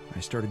 I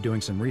started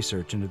doing some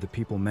research into the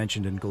people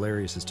mentioned in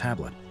Galerius'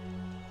 tablet,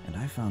 and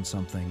I found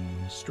something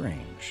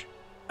strange.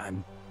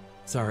 I'm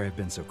sorry I've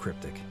been so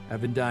cryptic.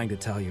 I've been dying to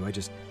tell you, I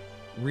just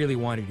really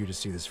wanted you to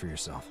see this for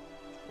yourself.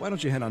 Why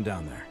don't you head on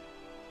down there?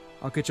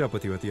 I'll catch up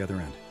with you at the other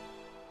end.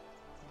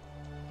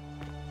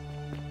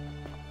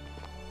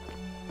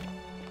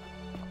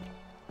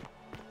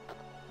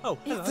 Oh,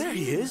 there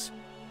he is!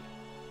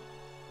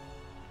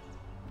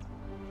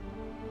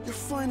 You're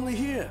finally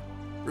here!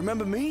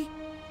 Remember me?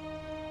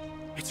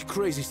 It's a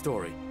crazy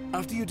story.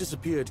 After you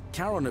disappeared,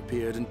 Charon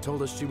appeared and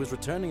told us she was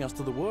returning us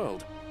to the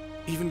world.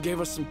 Even gave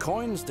us some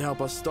coins to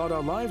help us start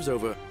our lives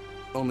over.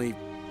 Only,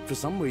 for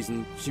some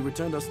reason, she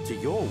returned us to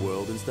your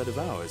world instead of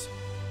ours.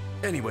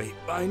 Anyway,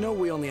 I know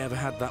we only ever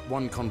had that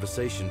one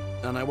conversation,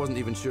 and I wasn't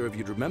even sure if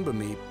you'd remember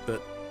me,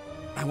 but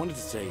I wanted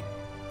to say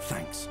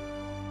thanks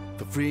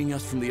for freeing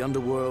us from the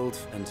underworld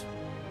and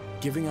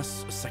giving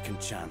us a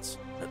second chance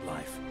at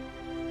life.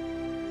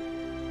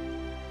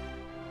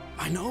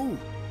 I know!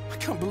 I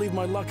can't believe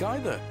my luck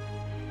either.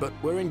 But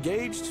we're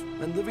engaged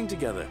and living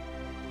together.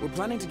 We're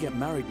planning to get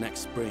married next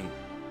spring.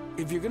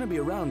 If you're gonna be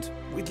around,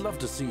 we'd love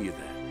to see you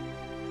there.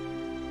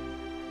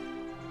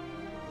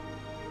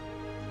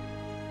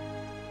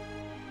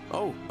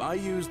 Oh, I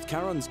used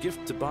Charon's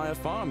gift to buy a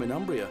farm in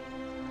Umbria.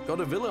 Got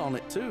a villa on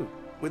it too,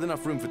 with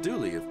enough room for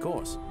Dooley, of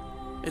course.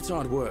 It's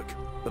hard work,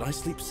 but I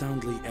sleep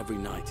soundly every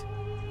night.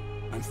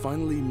 I'm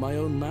finally my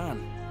own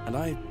man, and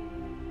I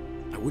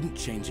wouldn't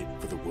change it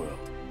for the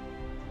world.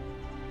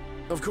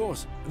 Of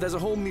course, there's a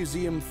whole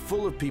museum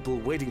full of people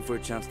waiting for a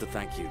chance to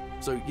thank you,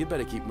 so you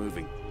better keep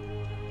moving.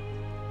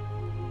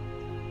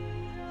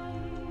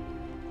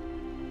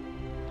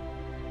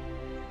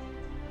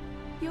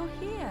 You're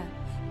here.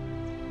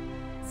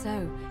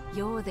 So,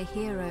 you're the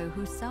hero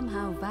who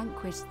somehow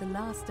vanquished the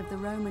last of the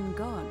Roman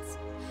gods.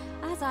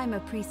 As I'm a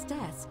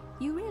priestess,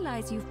 you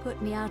realize you've put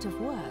me out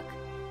of work.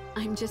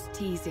 I'm just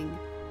teasing.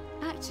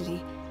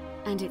 Actually,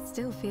 and it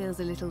still feels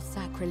a little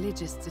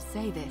sacrilegious to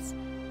say this,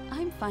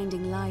 I'm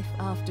finding life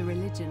after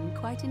religion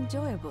quite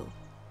enjoyable.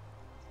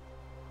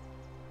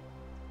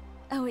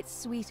 Oh, it's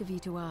sweet of you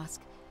to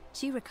ask.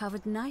 She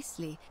recovered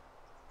nicely.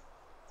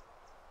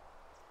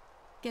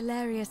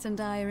 Galerius and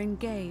I are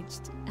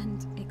engaged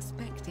and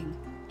expecting.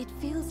 It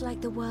feels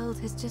like the world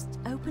has just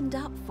opened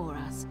up for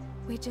us.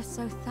 We're just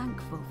so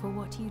thankful for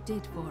what you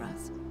did for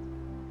us.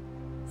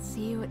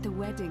 See you at the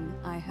wedding,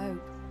 I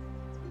hope.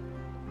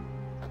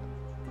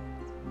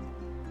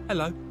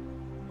 Hello,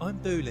 I'm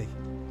Dooley.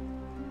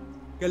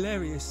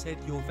 Galerius said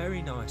you're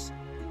very nice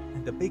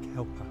and a big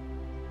helper.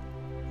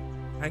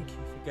 Thank you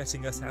for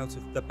getting us out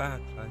of the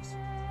bad place.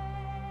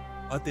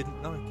 I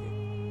didn't like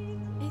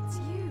it. It's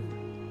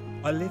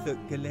you. I live at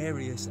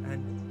Galerius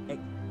and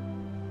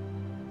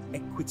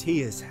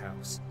Equitia's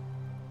house.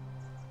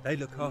 They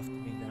look after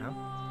me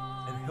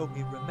now and help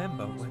me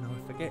remember when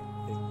I forget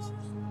things,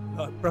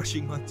 like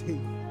brushing my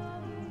teeth.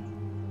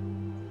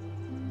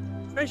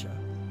 Treasure?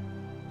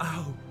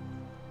 Oh,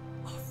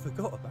 I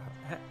forgot about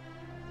that.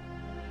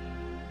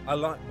 I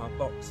like my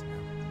box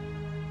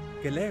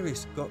now.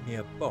 Galerius got me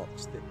a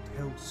box that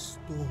tells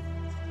stories.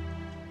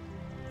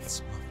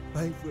 It's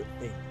my favourite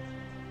thing.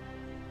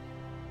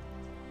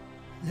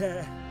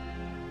 Yeah,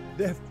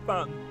 they're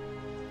fun.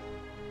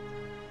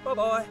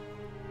 Bye-bye.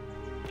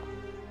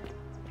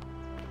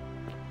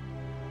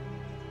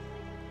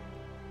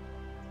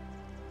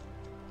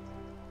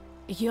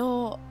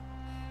 You're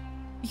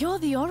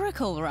the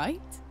Oracle,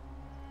 right?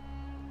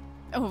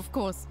 Oh, of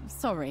course,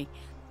 sorry.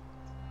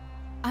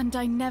 And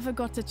I never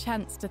got a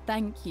chance to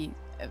thank you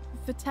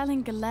for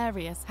telling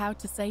Galerius how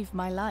to save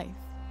my life.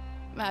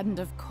 And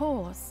of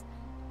course,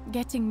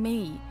 getting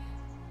me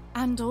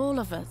and all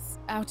of us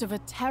out of a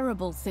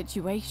terrible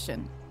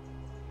situation.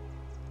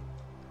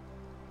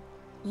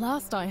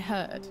 Last I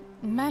heard,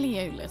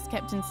 Malleolus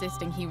kept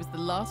insisting he was the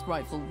last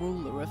rightful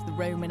ruler of the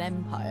Roman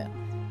Empire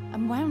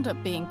and wound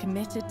up being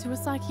committed to a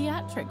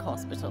psychiatric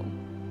hospital.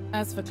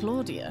 As for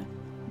Claudia,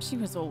 she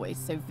was always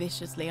so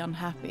viciously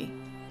unhappy.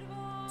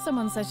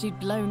 Someone said she'd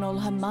blown all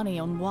her money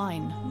on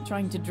wine,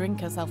 trying to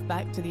drink herself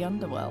back to the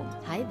underworld.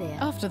 Hi there.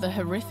 After the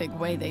horrific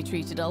way they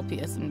treated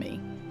Ulpius and me,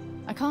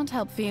 I can't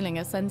help feeling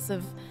a sense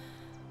of...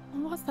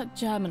 what's that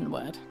German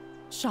word?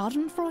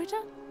 Schadenfreude?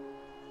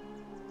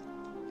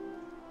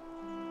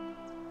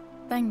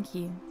 Thank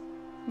you.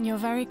 You're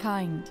very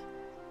kind.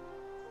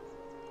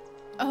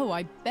 Oh,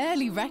 I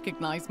barely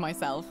recognize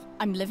myself.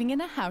 I'm living in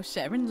a house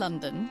share in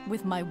London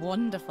with my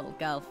wonderful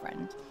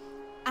girlfriend.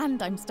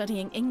 And I'm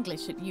studying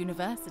English at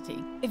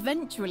university.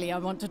 Eventually, I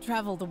want to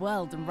travel the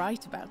world and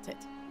write about it.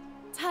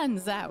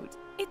 Turns out,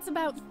 it's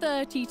about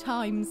 30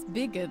 times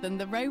bigger than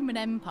the Roman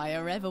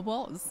Empire ever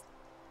was.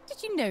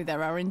 Did you know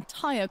there are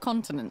entire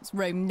continents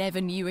Rome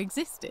never knew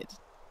existed?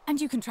 And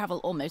you can travel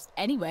almost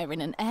anywhere in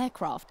an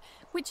aircraft,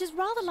 which is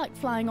rather like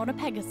flying on a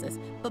Pegasus,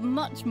 but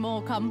much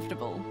more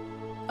comfortable.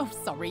 Oh,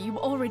 sorry, you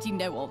already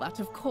know all that,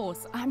 of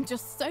course. I'm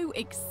just so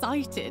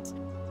excited.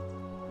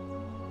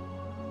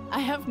 I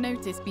have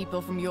noticed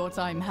people from your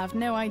time have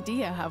no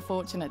idea how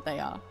fortunate they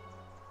are.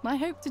 I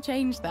hope to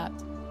change that.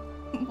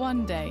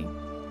 One day.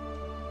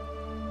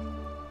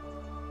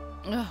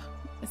 Ugh.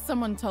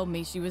 Someone told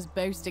me she was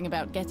boasting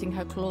about getting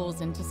her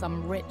claws into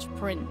some rich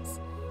prince,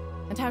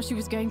 and how she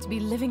was going to be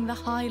living the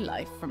high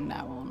life from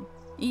now on.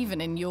 Even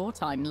in your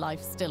time,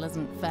 life still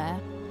isn't fair.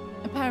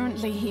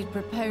 Apparently, he'd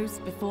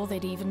proposed before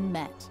they'd even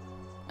met.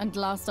 And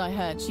last I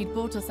heard, she'd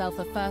bought herself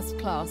a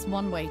first-class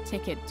one-way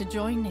ticket to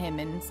join him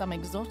in some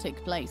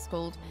exotic place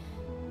called...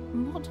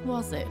 what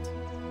was it?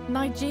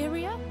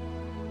 Nigeria?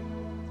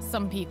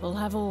 Some people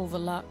have all the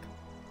luck.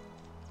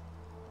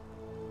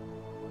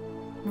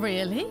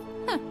 Really?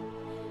 Huh.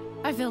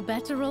 I feel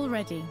better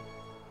already.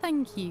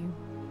 Thank you.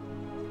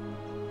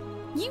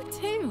 You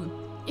too!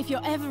 If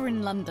you're ever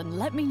in London,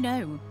 let me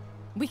know.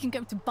 We can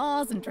go to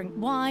bars and drink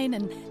wine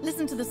and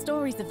listen to the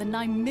stories of the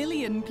 9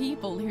 million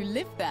people who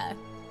live there.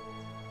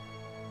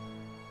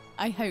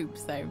 I hope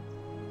so.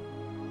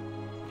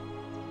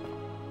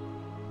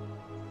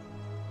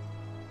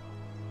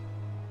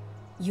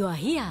 You are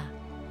here.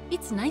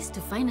 It's nice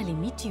to finally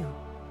meet you.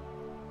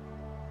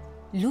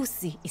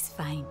 Lucy is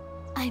fine.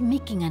 I'm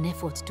making an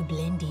effort to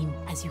blend in,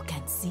 as you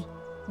can see.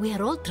 We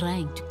are all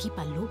trying to keep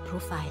a low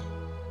profile.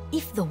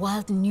 If the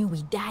world knew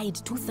we died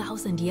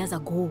 2,000 years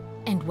ago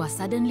and were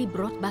suddenly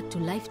brought back to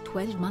life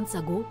 12 months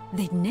ago,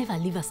 they'd never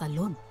leave us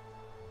alone.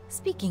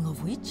 Speaking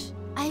of which,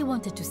 I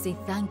wanted to say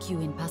thank you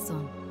in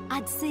person.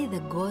 I'd say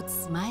the gods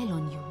smile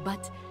on you,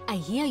 but I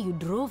hear you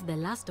drove the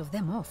last of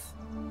them off.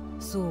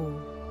 So...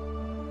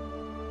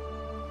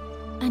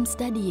 I'm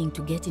studying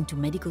to get into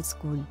medical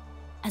school.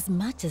 As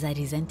much as I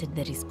resented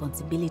the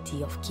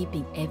responsibility of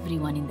keeping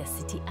everyone in the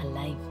city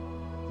alive,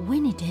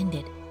 when it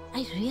ended,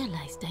 I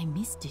realized I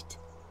missed it.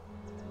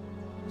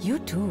 You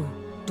too.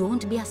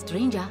 Don't be a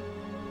stranger.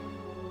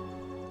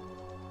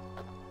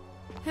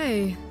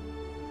 Hey.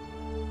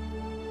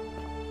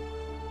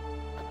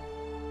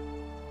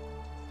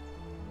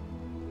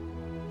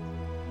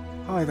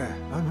 Hi there,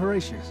 I'm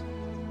Horatius.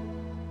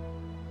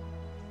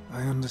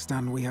 I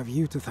understand we have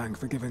you to thank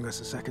for giving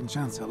us a second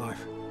chance at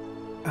life,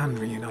 and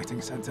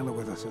reuniting Scintilla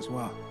with us as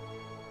well.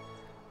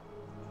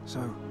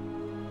 So,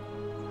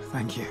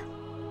 thank you.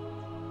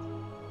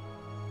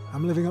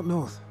 I'm living up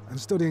north and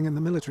studying in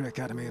the military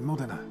academy in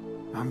Modena.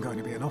 I'm going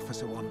to be an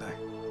officer one day.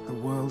 The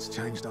world's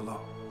changed a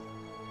lot,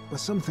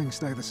 but some things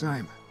stay the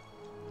same.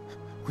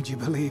 Would you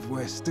believe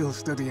we're still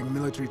studying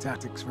military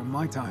tactics from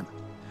my time?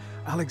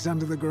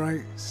 Alexander the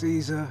Great,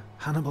 Caesar,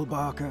 Hannibal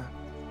Barca.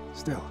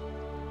 Still,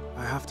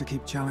 I have to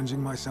keep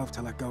challenging myself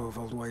to let go of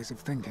old ways of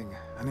thinking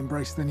and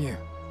embrace the new.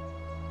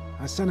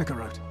 As Seneca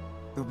wrote,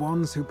 the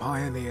ones who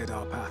pioneered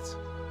our paths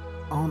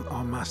aren't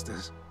our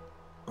masters,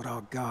 but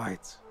our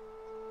guides.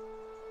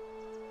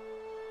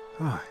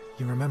 Ah,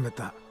 you remembered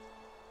that.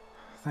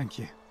 Thank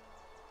you.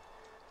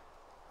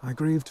 I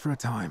grieved for a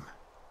time,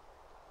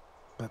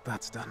 but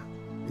that's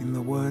done. In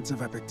the words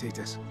of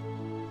Epictetus,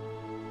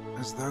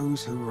 as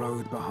those who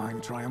rode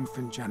behind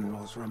triumphant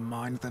generals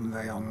remind them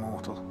they are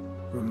mortal,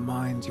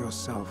 remind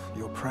yourself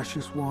your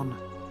precious one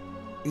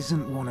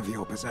isn't one of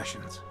your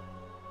possessions,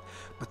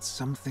 but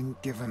something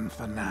given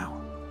for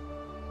now,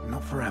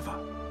 not forever.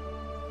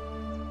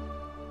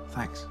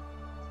 Thanks.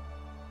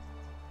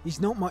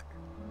 He's not my...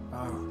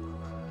 Oh,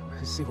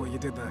 I see what you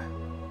did there.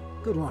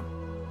 Good one.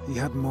 He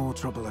had more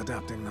trouble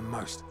adapting than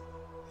most.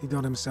 He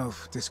got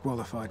himself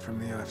disqualified from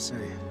the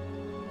UFC,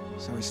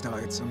 so he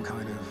started some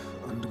kind of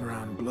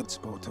underground blood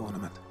sport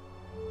tournament,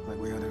 like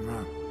we had in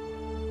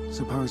Rome.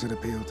 Suppose it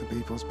appealed to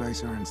people's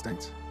baser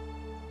instincts.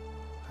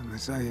 And they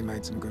say he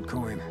made some good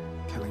coin,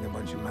 killing a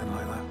bunch of men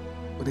like that.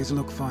 But his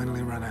luck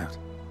finally ran out,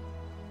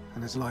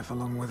 and his life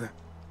along with it.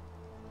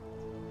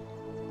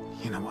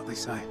 You know what they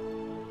say.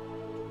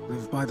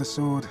 Live by the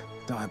sword,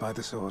 die by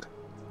the sword.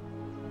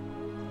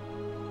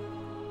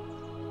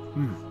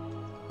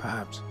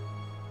 Perhaps.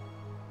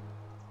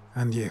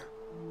 And you.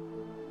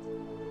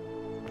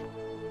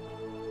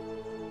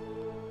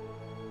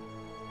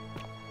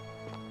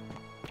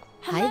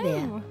 Hi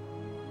there.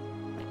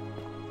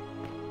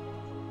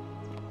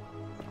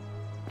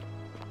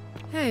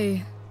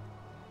 Hey.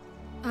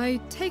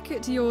 I take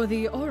it you're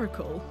the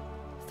Oracle.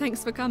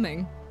 Thanks for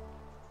coming.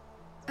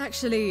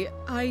 Actually,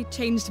 I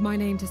changed my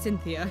name to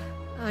Cynthia.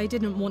 I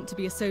didn't want to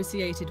be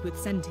associated with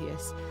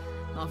Sentius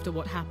after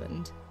what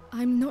happened.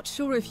 I'm not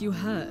sure if you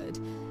heard,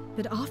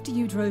 but after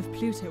you drove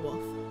Pluto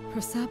off,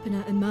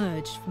 Proserpina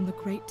emerged from the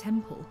Great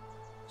Temple.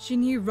 She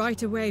knew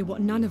right away what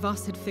none of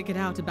us had figured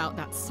out about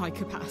that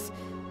psychopath.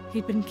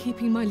 He'd been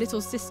keeping my little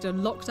sister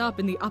locked up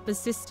in the upper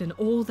cistern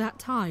all that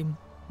time.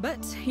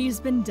 But he's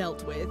been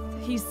dealt with.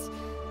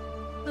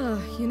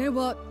 You know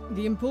what?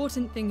 The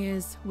important thing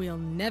is, we'll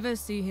never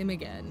see him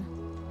again.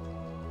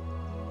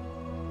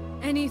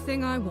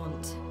 Anything I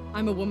want.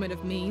 I'm a woman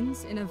of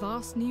means in a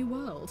vast new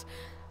world.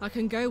 I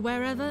can go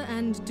wherever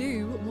and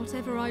do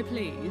whatever I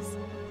please.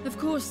 Of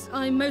course,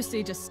 I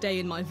mostly just stay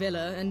in my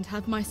villa and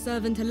have my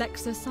servant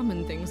Alexa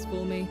summon things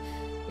for me,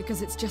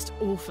 because it's just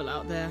awful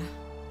out there.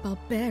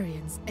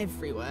 Barbarians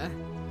everywhere.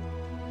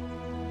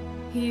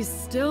 He's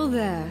still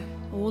there,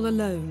 all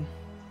alone.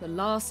 The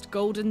last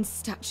golden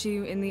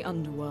statue in the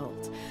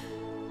underworld.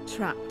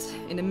 Trapped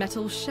in a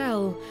metal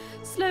shell,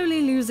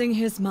 slowly losing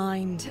his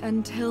mind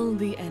until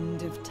the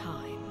end of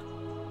time.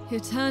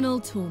 Eternal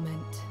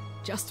torment.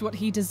 Just what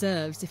he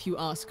deserves, if you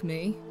ask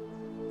me.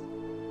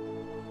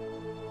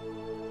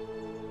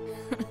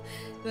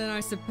 Then I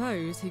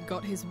suppose he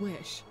got his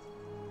wish.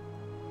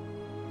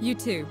 You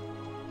too.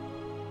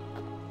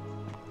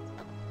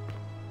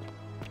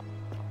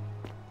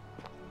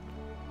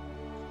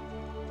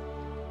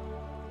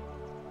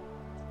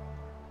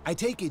 I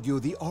take it you're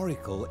the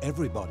Oracle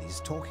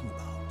everybody's talking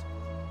about.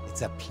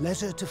 It's a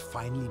pleasure to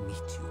finally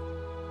meet you.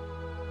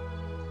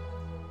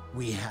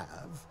 We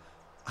have...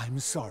 I'm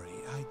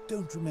sorry, I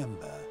don't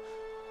remember.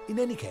 In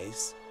any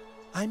case,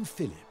 I'm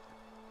Philip.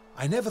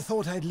 I never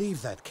thought I'd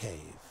leave that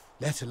cave,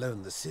 let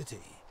alone the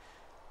city.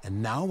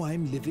 And now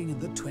I'm living in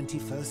the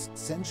 21st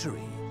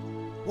century.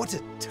 What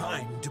a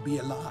time to be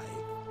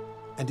alive.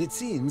 And it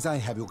seems I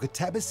have your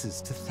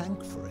Catabasis to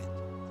thank for it.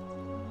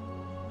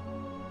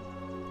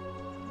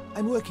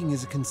 I'm working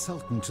as a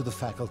consultant to the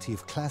Faculty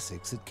of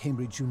Classics at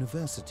Cambridge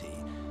University,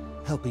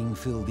 helping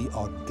fill the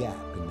odd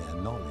gap in their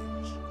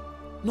knowledge.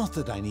 Not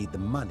that I need the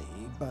money,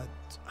 but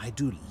I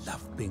do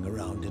love being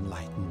around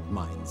enlightened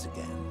minds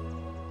again.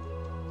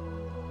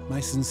 My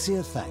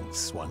sincere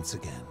thanks once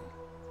again.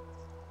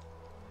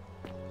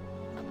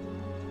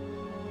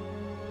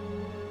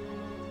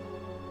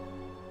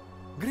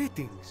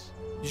 Greetings.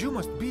 You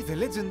must be the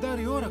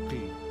legendary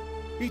Oracle.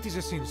 It is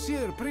a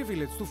sincere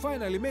privilege to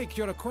finally make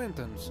your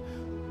acquaintance.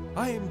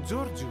 I am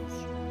Georgius.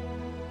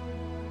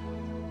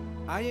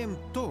 I am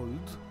told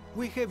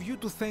we have you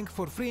to thank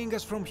for freeing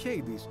us from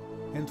Hades,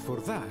 and for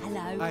that,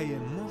 Hello. I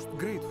am most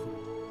grateful.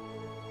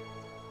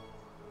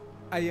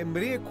 I am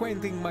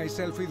reacquainting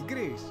myself with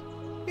Greece.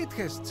 It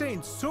has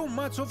changed so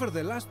much over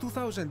the last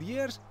 2,000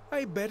 years,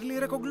 I barely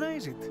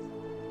recognize it.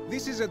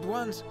 This is at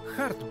once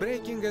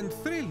heartbreaking and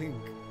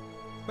thrilling.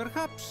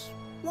 Perhaps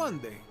one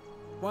day,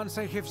 once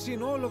I have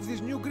seen all of this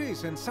new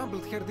Greece and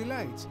sampled her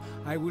delights,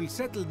 I will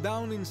settle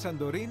down in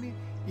Santorini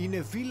in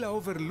a villa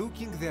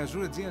overlooking the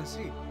Azure Aegean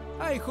Sea.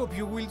 I hope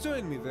you will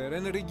join me there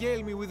and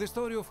regale me with the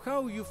story of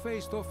how you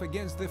faced off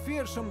against the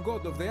fearsome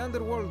god of the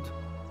underworld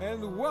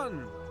and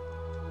won.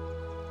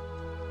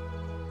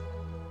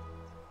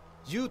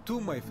 You too,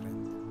 my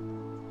friend.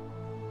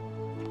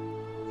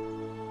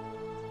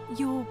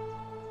 You're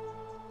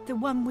the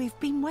one we've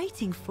been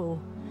waiting for.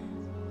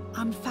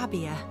 I'm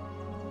Fabia.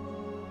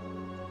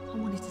 I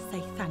wanted to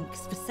say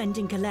thanks for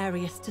sending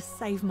Galerius to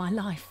save my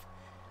life.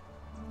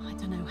 I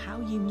don't know how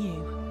you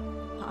knew,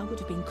 but I would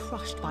have been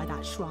crushed by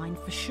that shrine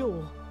for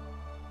sure.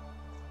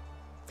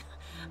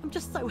 I'm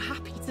just so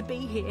happy to be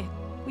here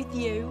with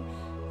you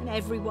and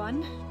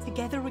everyone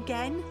together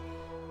again,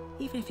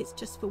 even if it's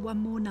just for one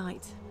more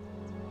night.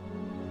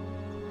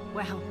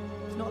 Well,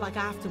 it's not like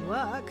I have to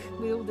work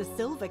with all the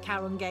silver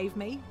Charon gave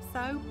me,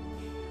 so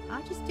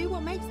I just do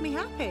what makes me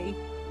happy.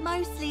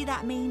 Mostly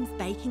that means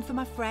baking for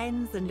my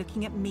friends and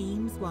looking at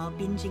memes while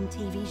binging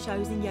TV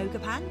shows in yoga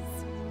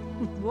pants.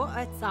 What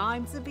a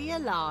time to be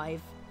alive.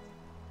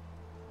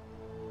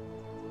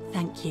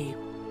 Thank you.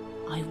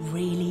 I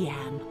really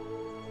am.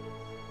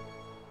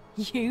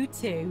 You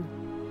too.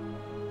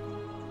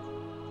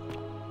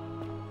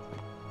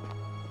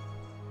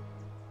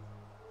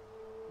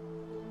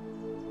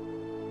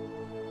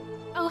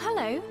 Oh,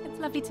 hello. It's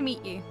lovely to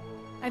meet you.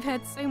 I've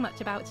heard so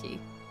much about you.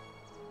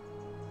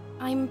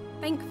 I'm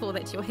thankful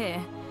that you're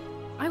here.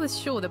 I was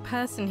sure the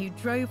person who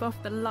drove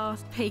off the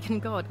last pagan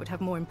god would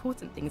have more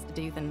important things to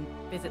do than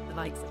visit the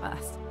likes of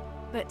us.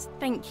 But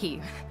thank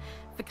you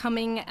for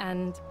coming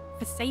and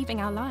for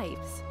saving our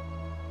lives.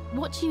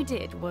 What you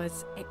did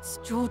was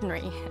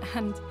extraordinary,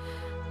 and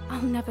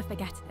I'll never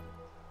forget it.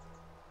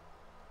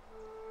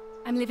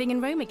 I'm living in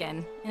Rome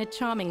again, in a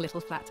charming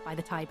little flat by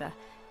the Tiber,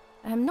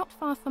 not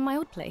far from my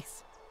old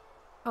place.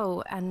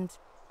 Oh, and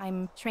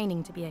I'm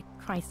training to be a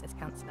crisis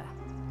counselor.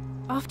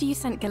 After you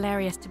sent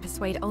Galerius to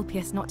persuade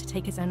Ulpius not to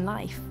take his own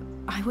life,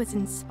 I was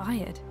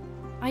inspired.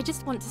 I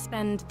just want to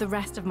spend the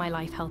rest of my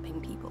life helping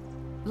people,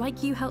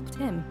 like you helped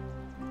him.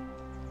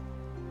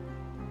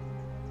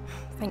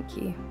 Thank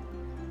you.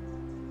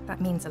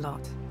 That means a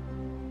lot.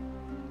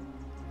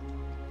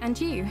 And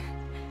you.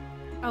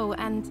 Oh,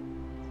 and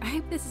I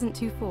hope this isn't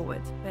too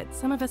forward, but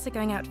some of us are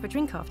going out for a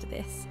drink after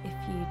this, if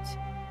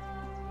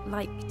you'd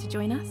like to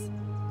join us.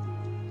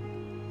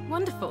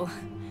 Wonderful.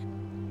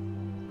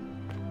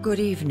 Good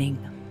evening.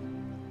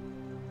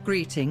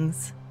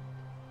 Greetings.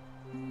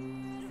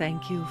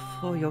 Thank you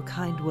for your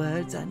kind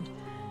words and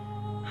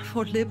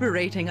for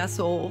liberating us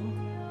all.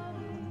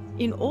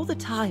 In all the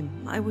time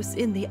I was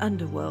in the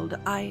underworld,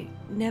 I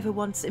never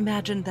once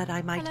imagined that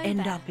I might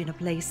end up in a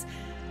place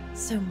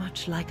so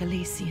much like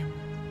Elysium.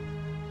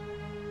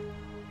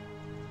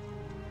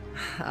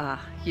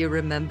 Ah, you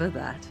remember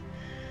that.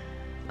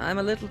 I'm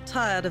a little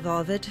tired of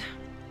Ovid,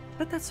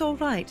 but that's all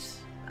right.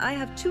 I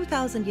have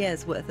 2,000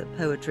 years worth of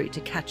poetry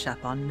to catch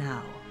up on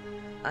now.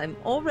 I'm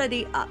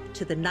already up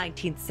to the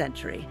 19th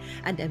century,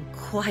 and am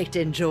quite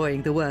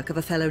enjoying the work of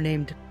a fellow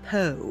named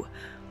Poe.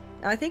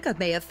 I think I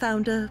may have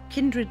found a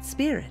kindred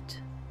spirit.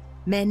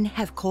 Men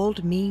have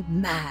called me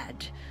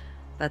mad,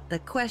 but the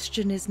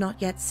question is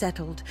not yet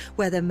settled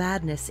whether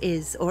madness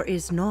is or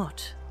is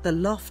not the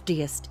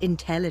loftiest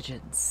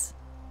intelligence.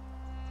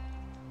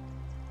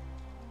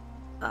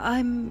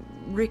 I'm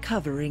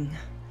recovering.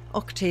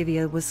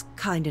 Octavia was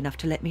kind enough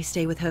to let me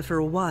stay with her for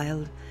a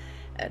while,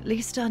 at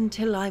least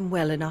until I'm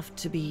well enough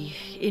to be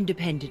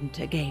independent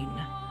again.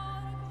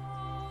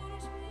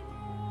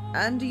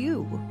 And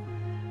you,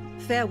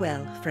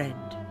 farewell, friend.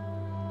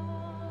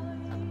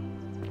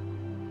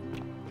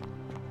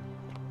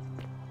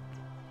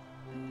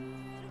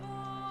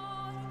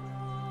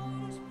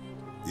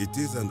 It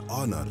is an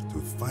honor to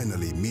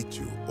finally meet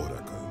you,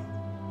 Oracle.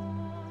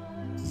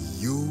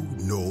 You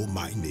know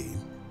my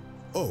name?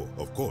 Oh,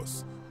 of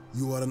course.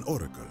 You are an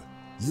oracle.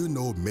 You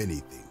know many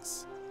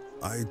things.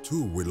 I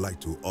too would like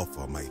to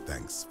offer my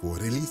thanks for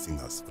releasing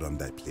us from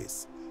that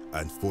place,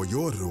 and for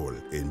your role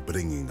in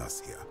bringing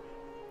us here.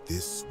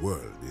 This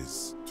world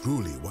is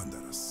truly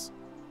wondrous.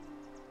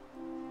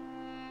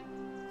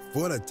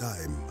 For a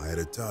time, I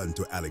returned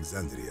to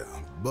Alexandria,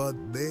 but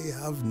they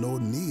have no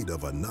need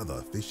of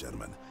another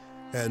fisherman,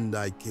 and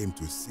I came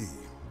to see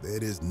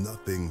there is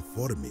nothing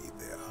for me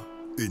there.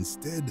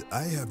 Instead,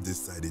 I have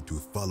decided to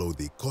follow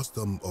the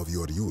custom of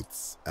your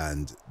youths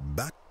and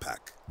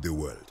backpack the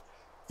world.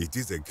 It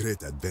is a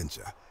great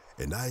adventure,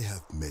 and I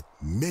have met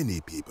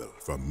many people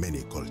from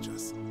many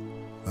cultures.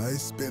 I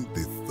spent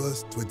the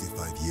first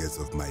 25 years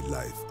of my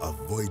life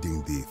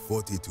avoiding the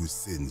 42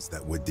 sins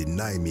that would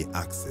deny me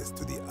access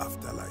to the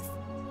afterlife.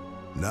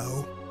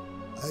 Now,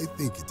 I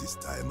think it is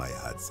time I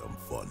had some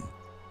fun.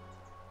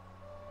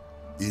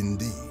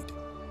 Indeed.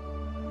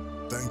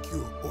 Thank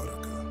you,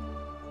 Oracle.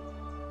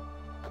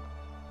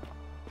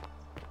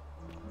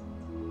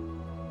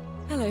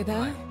 Hello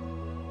there.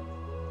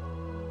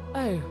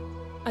 Oh,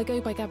 I go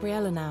by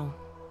Gabriella now.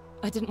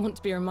 I didn't want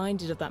to be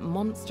reminded of that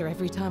monster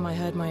every time I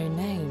heard my own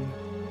name.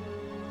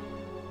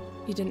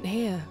 You didn't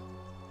hear?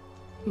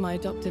 My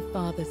adoptive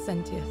father,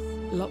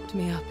 Sentius, locked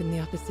me up in the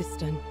upper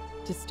cistern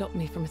to stop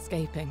me from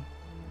escaping.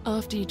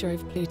 After he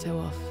drove Pluto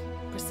off,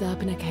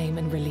 Proserpina came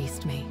and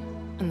released me,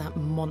 and that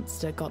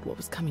monster got what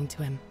was coming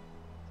to him.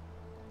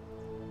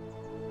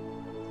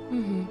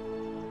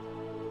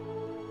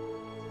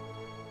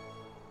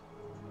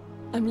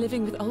 I'm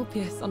living with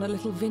Ulpius on a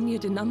little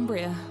vineyard in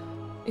Umbria.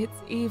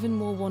 It's even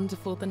more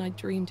wonderful than I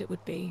dreamed it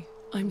would be.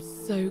 I'm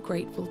so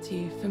grateful to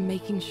you for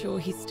making sure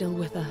he's still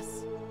with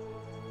us.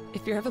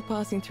 If you're ever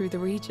passing through the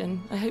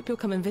region, I hope you'll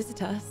come and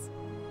visit us.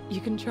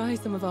 You can try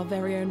some of our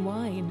very own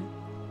wine.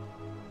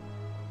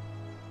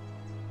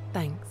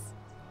 Thanks.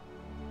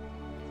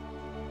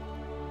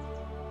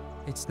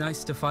 It's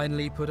nice to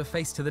finally put a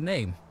face to the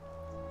name.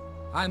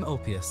 I'm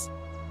Ulpius.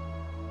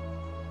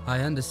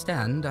 I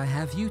understand I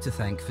have you to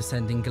thank for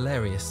sending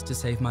Galerius to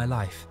save my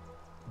life.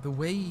 The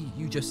way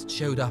you just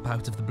showed up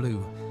out of the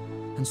blue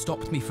and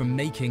stopped me from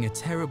making a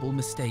terrible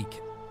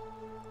mistake,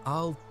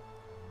 I'll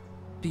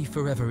be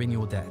forever in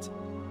your debt.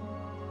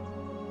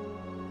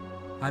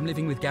 I'm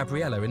living with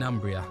Gabriella in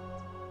Umbria.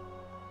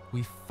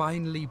 We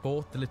finally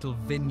bought the little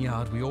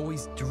vineyard we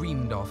always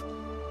dreamed of.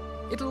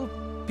 It'll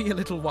be a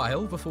little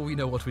while before we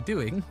know what we're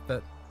doing,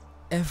 but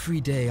every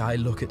day I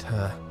look at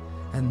her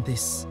and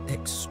this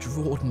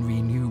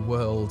extraordinary new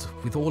world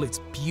with all its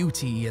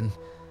beauty, and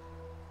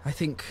I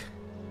think,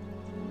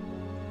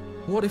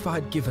 what if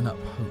I'd given up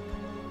hope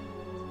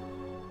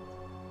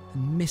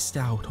and missed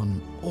out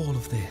on all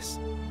of this?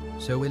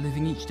 So we're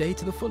living each day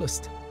to the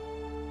fullest.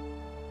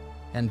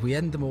 And we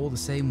end them all the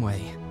same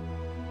way,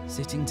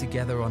 sitting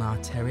together on our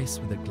terrace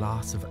with a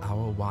glass of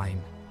our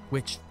wine,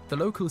 which the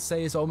locals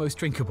say is almost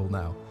drinkable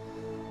now,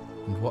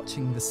 and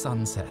watching the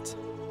sunset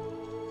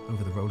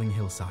over the rolling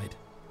hillside.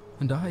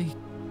 And I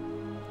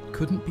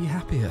couldn't be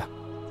happier.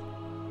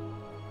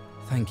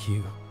 Thank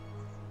you.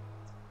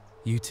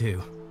 You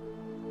too.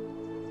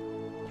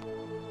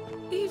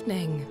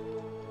 Evening.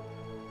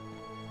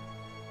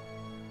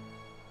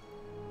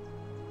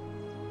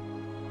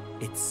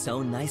 It's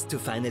so nice to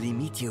finally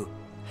meet you.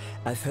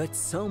 I've heard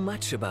so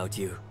much about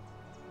you.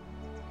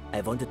 I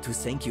wanted to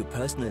thank you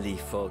personally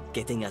for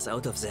getting us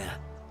out of there,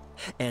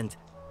 and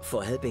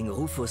for helping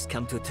Rufus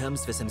come to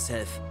terms with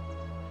himself.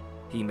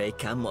 He may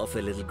come off a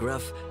little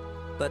gruff,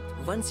 but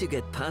once you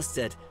get past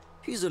that,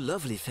 he's a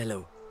lovely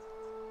fellow.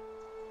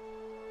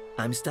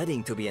 I'm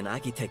studying to be an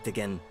architect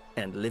again,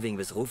 and living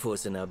with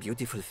Rufus in our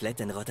beautiful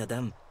flat in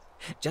Rotterdam,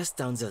 just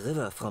down the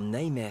river from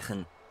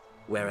Nijmegen,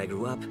 where I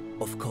grew up.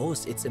 Of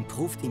course, it's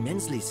improved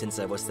immensely since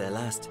I was there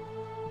last.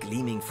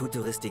 Gleaming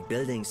futuristic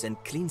buildings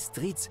and clean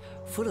streets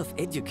full of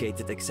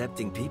educated,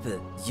 accepting people.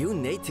 You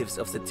natives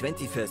of the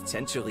 21st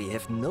century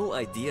have no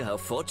idea how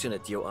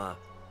fortunate you are.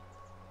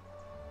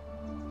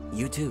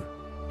 You too.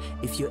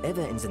 If you're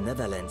ever in the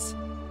Netherlands,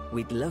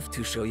 we'd love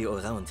to show you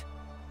around.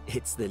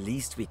 It's the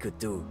least we could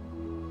do.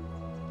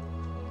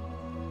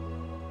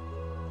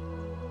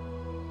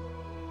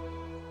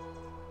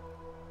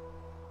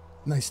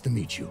 Nice to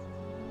meet you.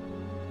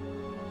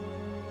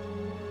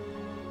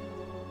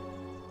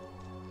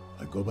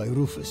 I go by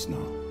Rufus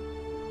now.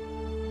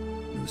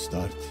 New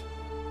start,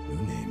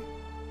 new name.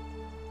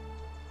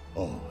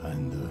 Oh,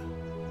 and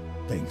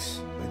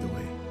thanks, by the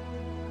way,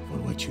 for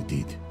what you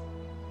did.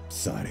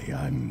 Sorry,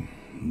 I'm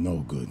no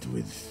good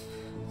with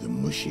the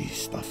mushy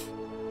stuff.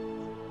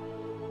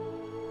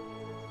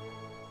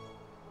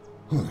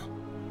 Huh.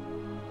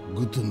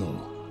 Good to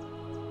know.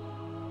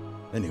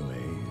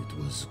 Anyway, it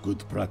was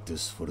good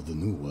practice for the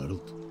new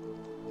world.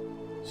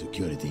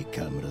 Security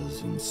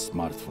cameras and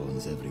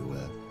smartphones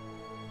everywhere.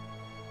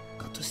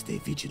 Got to stay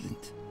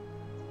vigilant.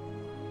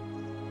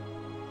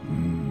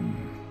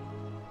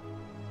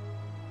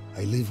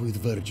 I live with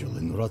Virgil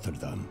in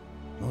Rotterdam,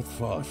 not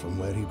far from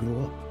where he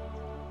grew up.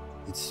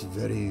 It's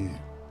very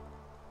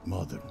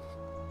modern.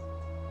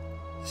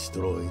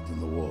 Destroyed in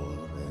the war,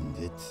 and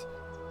it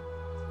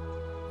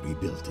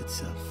rebuilt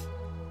itself.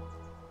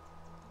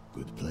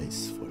 Good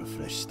place for a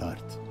fresh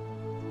start.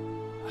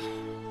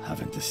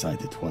 Haven't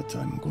decided what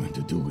I'm going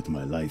to do with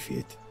my life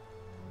yet.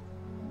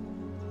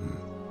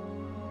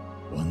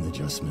 One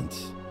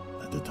adjustment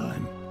at a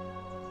time.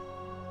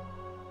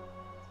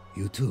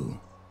 You too.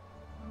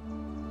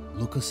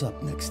 Look us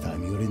up next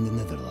time you're in the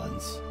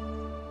Netherlands.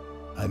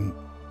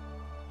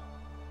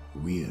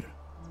 We're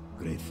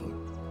grateful.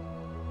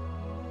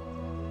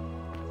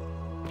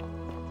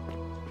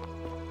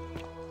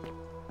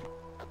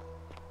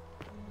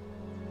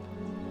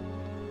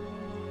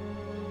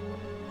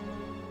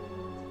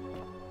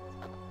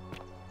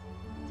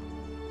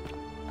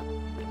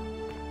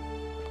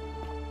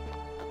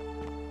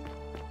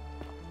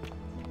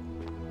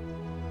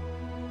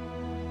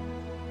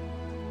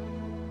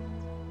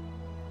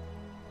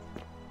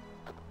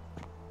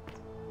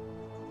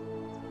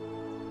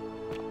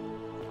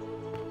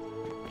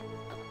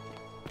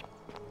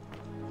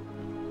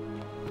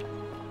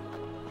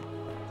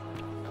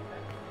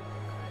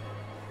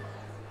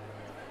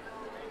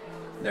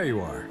 There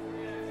you are.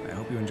 I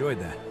hope you enjoyed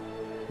that.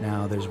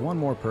 Now, there's one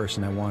more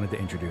person I wanted to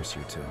introduce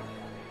you to.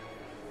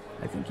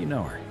 I think you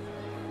know her.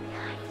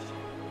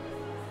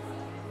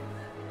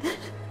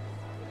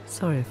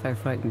 Sorry if I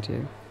frightened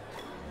you.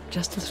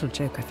 Just a little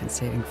joke I've been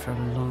saying for a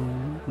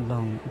long,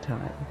 long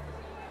time.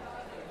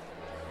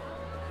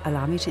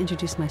 Allow me to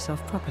introduce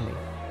myself properly.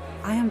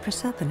 I am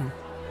Proserpina,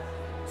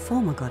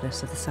 former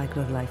goddess of the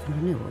cycle of life and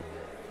renewal,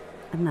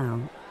 and now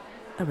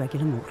a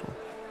regular mortal.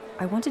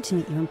 I wanted to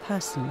meet you in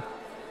person,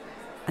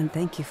 and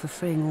thank you for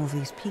freeing all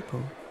these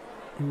people,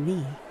 and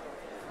me.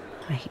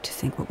 I hate to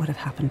think what would have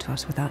happened to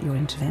us without your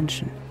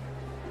intervention.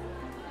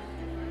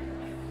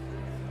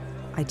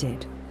 I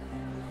did.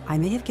 I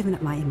may have given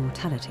up my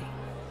immortality,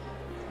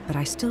 but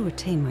I still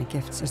retain my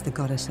gifts as the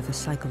goddess of the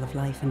cycle of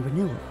life and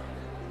renewal.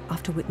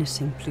 After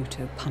witnessing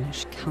Pluto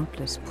punish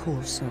countless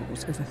poor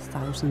souls over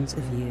thousands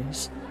of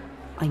years,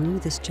 I knew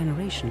this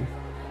generation,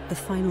 the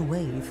final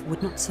wave,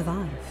 would not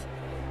survive.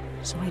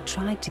 So I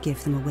tried to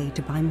give them a way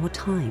to buy more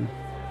time.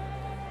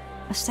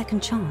 A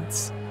second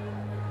chance.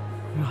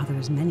 Rather,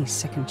 as many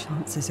second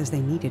chances as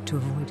they needed to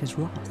avoid his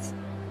wrath.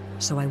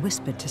 So I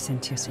whispered to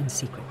Sentius in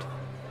secret,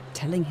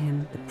 telling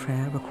him the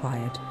prayer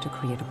required to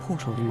create a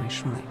portal in my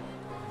shrine.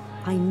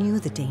 I knew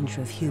the danger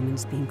of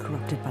humans being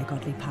corrupted by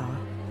godly power,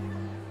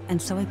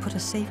 and so I put a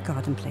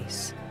safeguard in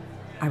place.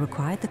 I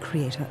required the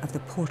creator of the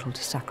portal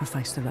to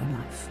sacrifice their own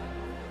life,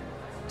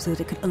 so that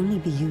it could only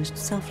be used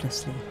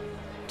selflessly,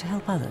 to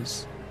help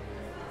others.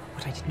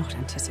 What I did not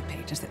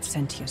anticipate is that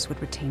Sentius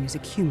would retain his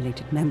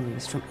accumulated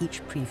memories from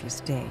each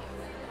previous day,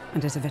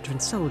 and as a veteran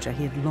soldier,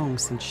 he had long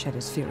since shed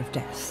his fear of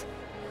death.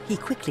 He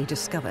quickly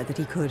discovered that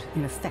he could,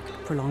 in effect,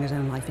 prolong his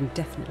own life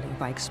indefinitely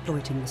by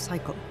exploiting the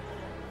cycle.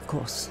 Of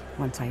course,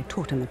 once I had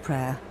taught him the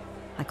prayer,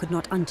 I could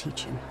not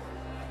unteach him,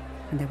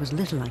 and there was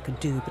little I could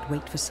do but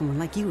wait for someone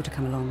like you to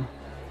come along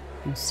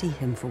and see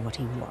him for what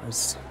he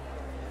was.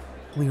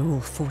 We are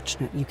all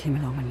fortunate you came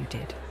along when you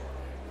did.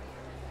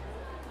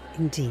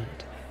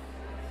 Indeed.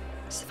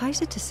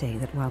 Suffice it to say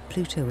that while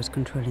Pluto was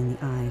controlling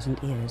the eyes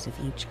and ears of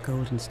each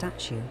golden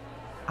statue,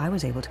 I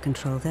was able to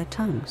control their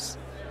tongues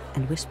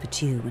and whisper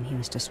to you when he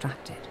was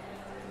distracted.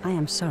 I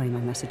am sorry my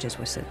messages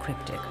were so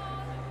cryptic.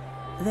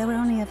 There were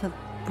only ever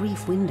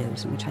brief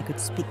windows in which I could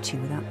speak to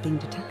you without being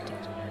detected.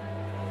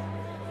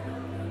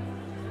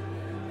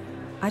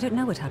 I don't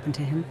know what happened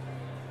to him.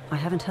 I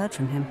haven't heard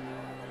from him,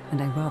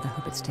 and I rather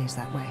hope it stays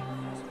that way.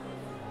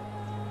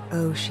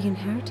 Oh, she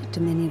inherited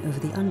dominion over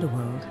the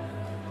underworld.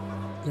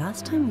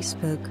 Last time we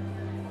spoke,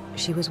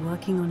 she was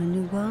working on a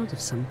new world of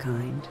some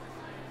kind.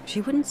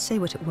 She wouldn't say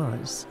what it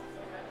was,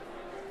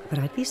 but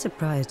I'd be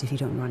surprised if you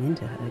don't run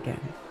into her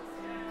again.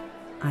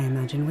 I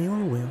imagine we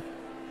all will,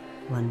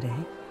 one day.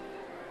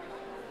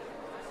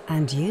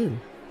 And you,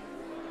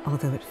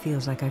 although it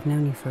feels like I've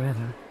known you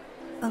forever.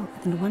 Oh,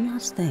 and one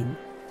last thing.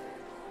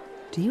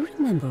 Do you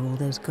remember all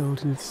those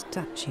golden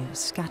statues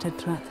scattered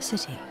throughout the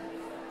city?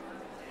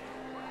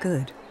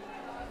 Good,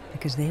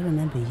 because they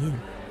remember you.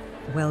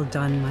 Well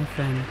done, my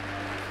friend.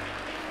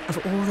 Of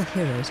all the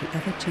heroes who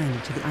ever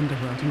journeyed to the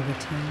underworld and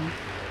returned,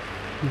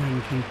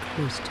 none came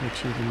close to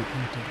achieving what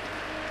you did.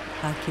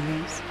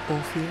 Hercules,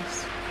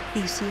 Orpheus,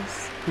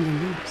 Theseus, and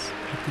Aeneas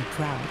would be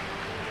proud.